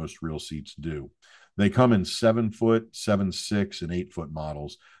rod than most reel seats do. They come in 7-foot, 7.6, and 8-foot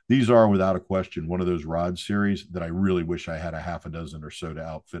models. These are, without a question, one of those rod series that I really wish I had a half a dozen or so to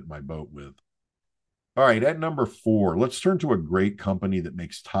outfit my boat with. All right, at number 4, let's turn to a great company that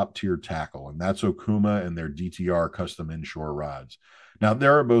makes top-tier tackle, and that's Okuma and their DTR custom inshore rods. Now,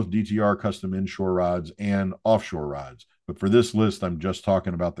 there are both DTR custom inshore rods and offshore rods. but for this list, I'm just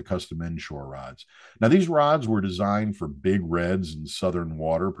talking about the custom inshore rods. Now, these rods were designed for big reds in southern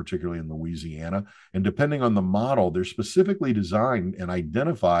water, particularly in Louisiana, and depending on the model, they're specifically designed and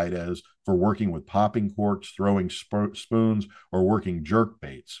identified as for working with popping corks, throwing spoons, or working jerk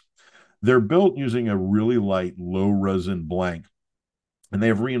baits. They're built using a really light, low resin blank, and they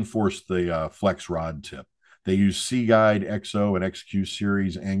have reinforced the flex rod tip. They use Sea Guide XO and XQ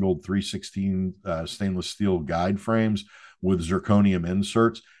series angled 316 stainless steel guide frames with zirconium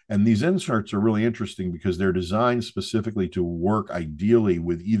inserts. And these inserts are really interesting because they're designed specifically to work ideally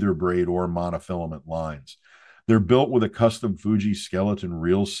with either braid or monofilament lines. They're built with a custom Fuji skeleton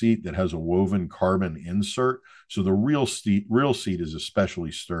reel seat that has a woven carbon insert. So the reel seat is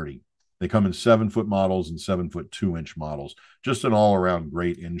especially sturdy. They come in 7-foot models and 7-foot 2-inch models. Just an all-around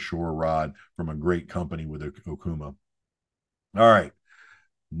great inshore rod from a great company with Okuma. All right,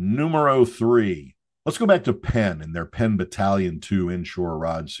 numero 3. Let's go back to Penn and their Penn Battalion 2 inshore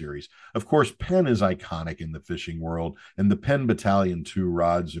rod series. Of course, Penn is iconic in the fishing world, and the Penn Battalion 2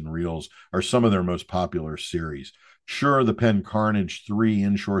 rods and reels are some of their most popular series. Sure, the Penn Carnage 3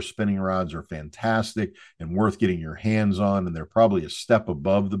 inshore spinning rods are fantastic and worth getting your hands on, and they're probably a step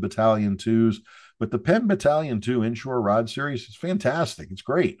above the Battalion 2s. But the Penn Battalion 2 inshore rod series is fantastic. It's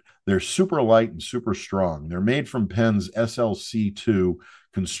great. They're super light and super strong. They're made from Penn's SLC2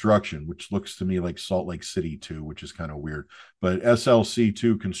 construction, which looks to me like Salt Lake City 2, which is kind of weird. But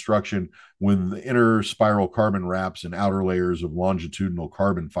SLC2 construction with the inner spiral carbon wraps and outer layers of longitudinal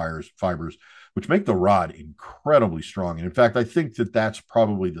carbon fibers, which make the rod incredibly strong. And in fact, I think that that's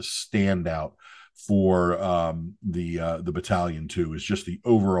probably the standout for the Battalion 2 is just the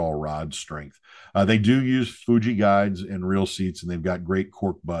overall rod strength. They do use Fuji guides and reel seats, and they've got great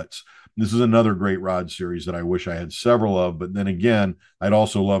cork butts. This is another great rod series that I wish I had several of, but then again, I'd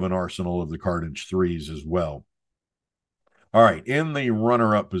also love an arsenal of the Carnage 3s as well. All right, in the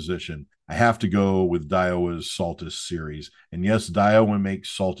runner-up position, I have to go with Daiwa's Saltus series. And yes, Daiwa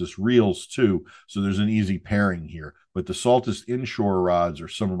makes Saltus reels too, so there's an easy pairing here. But the Saltus inshore rods are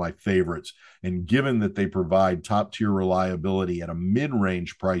some of my favorites. And given that they provide top-tier reliability at a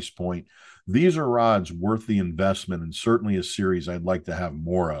mid-range price point, these are rods worth the investment and certainly a series I'd like to have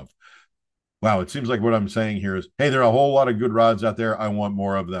more of. Wow, it seems like what I'm saying here is, hey, there are a whole lot of good rods out there. I want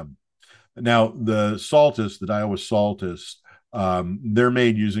more of them. Now, the Saltus, the Daiwa Saltus, they're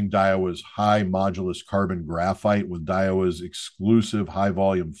made using Daiwa's high modulus carbon graphite with Daiwa's exclusive high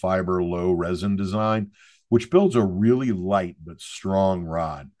volume fiber, low resin design, which builds a really light but strong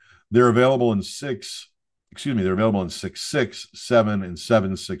rod. They're available in 6, 6.6, 7, and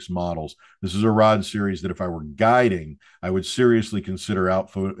 7.6 models. This is a rod series that if I were guiding, I would seriously consider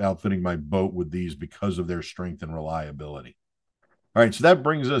outfitting my boat with these because of their strength and reliability. All right, so that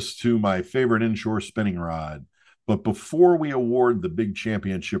brings us to my favorite inshore spinning rod. But before we award the big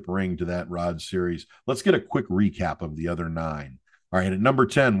championship ring to that rod series, let's get a quick recap of the other 9. All right, at number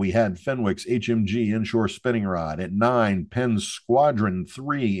 10, we had Fenwick's HMG inshore spinning rod. At 9, Penn's Squadron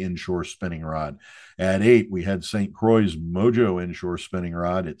 3 inshore spinning rod. At 8, we had St. Croix's Mojo inshore spinning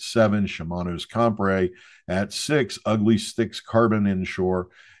rod. At 7, Shimano's Compre. At 6, Ugly Sticks Carbon inshore.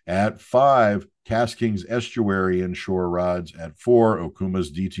 At 5, Cast King's Estuary inshore rods. At 4,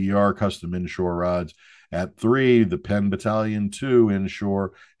 Okuma's DTR custom inshore rods. At 3, the Penn Battalion 2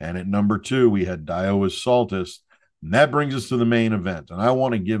 inshore. And at number 2, we had Daiwa's Saltus. And that brings us to the main event. And I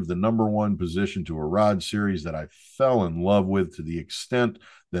want to give the number 1 position to a rod series that I fell in love with to the extent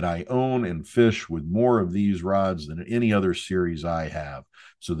that I own and fish with more of these rods than any other series I have.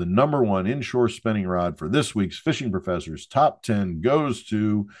 So the number 1 inshore spinning rod for this week's Fishing Professor's Top 10 goes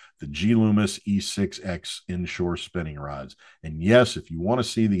to the G. Loomis E6X inshore spinning rods. And yes, if you want to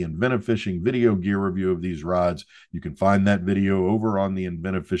see the Inventive Fishing video gear review of these rods, you can find that video over on the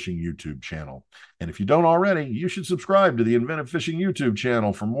Inventive Fishing YouTube channel. And if you don't already, you should subscribe to the Inventive Fishing YouTube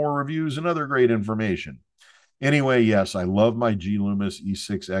channel for more reviews and other great information. Anyway, yes, I love my G. Loomis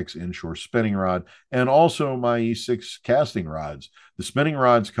E6X inshore spinning rod and also my E6 casting rods. The spinning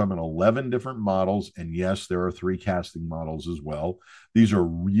rods come in 11 different models, and yes, there are 3 casting models as well. These are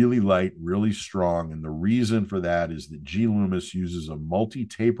really light, really strong, and the reason for that is that G. Loomis uses a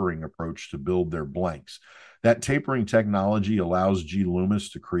multi-tapering approach to build their blanks. That tapering technology allows G.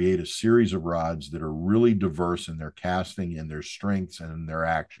 Loomis to create a series of rods that are really diverse in their casting and their strengths and in their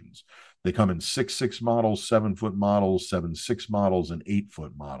actions. They come in 6.6 models, 7-foot models, 7.6 models, and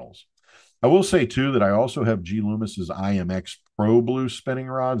 8-foot models. I will say, too, that I also have G. Loomis's IMX Pro Blue spinning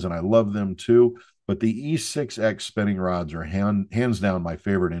rods, and I love them, too. But the E6X spinning rods are hands down my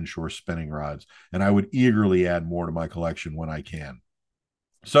favorite inshore spinning rods, and I would eagerly add more to my collection when I can.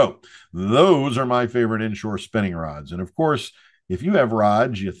 So those are my favorite inshore spinning rods. And of course, if you have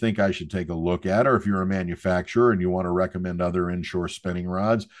rods you think I should take a look at, or if you're a manufacturer and you want to recommend other inshore spinning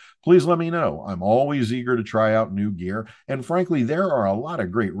rods, please let me know. I'm always eager to try out new gear. And frankly, there are a lot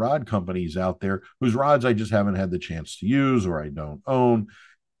of great rod companies out there whose rods I just haven't had the chance to use, or I don't own,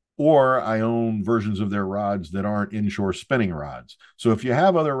 or I own versions of their rods that aren't inshore spinning rods. So if you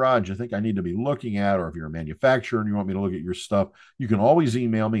have other rods you think I need to be looking at, or if you're a manufacturer and you want me to look at your stuff, you can always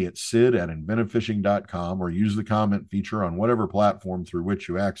email me at sid@inventivefishing.com, or use the comment feature on whatever platform through which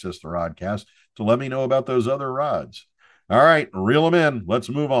you access the Rodcast to let me know about those other rods. All right, reel them in. Let's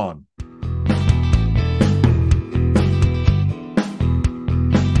move on.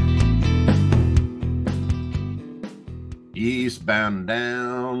 Eastbound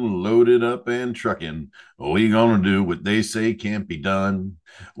down, loaded up and trucking. We gonna do what they say can't be done.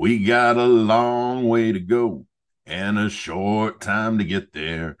 We got a long way to go and a short time to get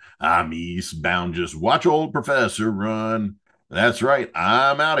there. I'm eastbound, just watch old Professor run. That's right,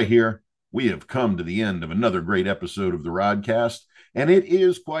 I'm out of here. We have come to the end of another great episode of the Rodcast, and it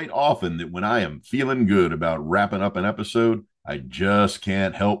is quite often that when I am feeling good about wrapping up an episode, I just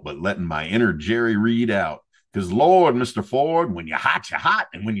can't help but letting my inner Jerry Reed out. Because, Lord, Mr. Ford, when you're hot,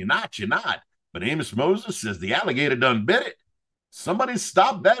 and when you're not. But Amos Moses says the alligator done bit it. Somebody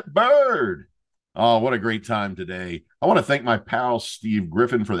stop that bird. Oh, what a great time today. I want to thank my pal Steve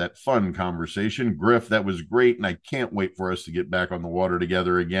Griffin for that fun conversation. Griff, that was great, and I can't wait for us to get back on the water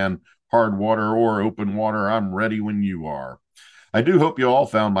together again. Hard water or open water, I'm ready when you are. I do hope you all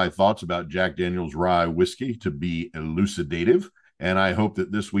found my thoughts about Jack Daniels Rye whiskey to be elucidative. And I hope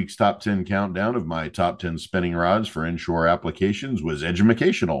that this week's top 10 countdown of my top 10 spinning rods for inshore applications was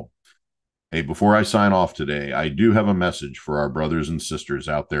educational. Hey, before I sign off today, I do have a message for our brothers and sisters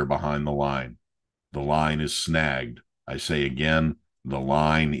out there behind the line. The line is snagged. I say again, the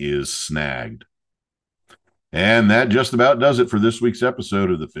line is snagged. And that just about does it for this week's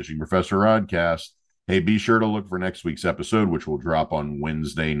episode of the Fishing Professor Rodcast. Hey, be sure to look for next week's episode, which will drop on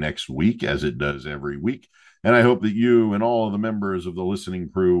Wednesday next week, as it does every week. And I hope that you and all of the members of the listening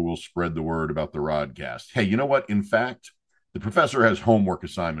crew will spread the word about the Rodcast. Hey, you know what? In fact, the professor has homework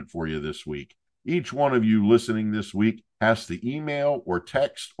assignment for you this week. Each one of you listening this week has to email or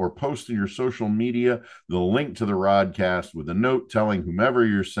text or post in your social media the link to the Rodcast with a note telling whomever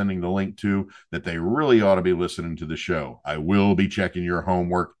you're sending the link to that they really ought to be listening to the show. I will be checking your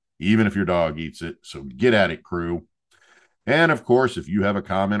homework, even if your dog eats it. So get at it, crew. And of course, if you have a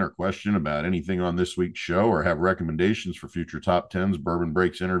comment or question about anything on this week's show, or have recommendations for future top 10s, Bourbon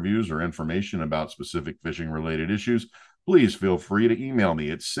Breaks interviews, or information about specific fishing related issues, please feel free to email me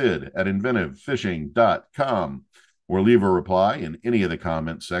at sid@inventivefishing.com, or leave a reply in any of the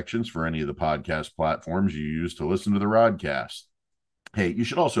comment sections for any of the podcast platforms you use to listen to the Rodcast. Hey, you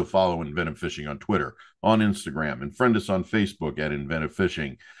should also follow Inventive Fishing on Twitter, on Instagram, and friend us on Facebook at Inventive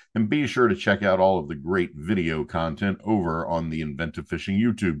Fishing. And be sure to check out all of the great video content over on the Inventive Fishing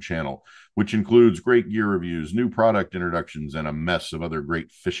YouTube channel, which includes great gear reviews, new product introductions, and a mess of other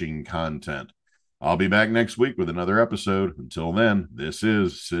great fishing content. I'll be back next week with another episode. Until then, this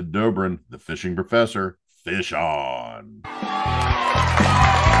is Sid Dobrin, the Fishing Professor. Fish on!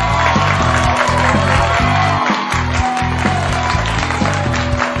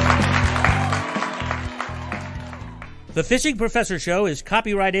 The Fishing Professor Show is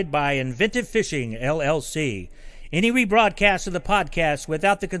copyrighted by Inventive Fishing, LLC. Any rebroadcast of the podcast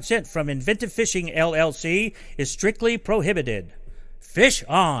without the consent from Inventive Fishing, LLC is strictly prohibited. Fish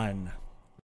on!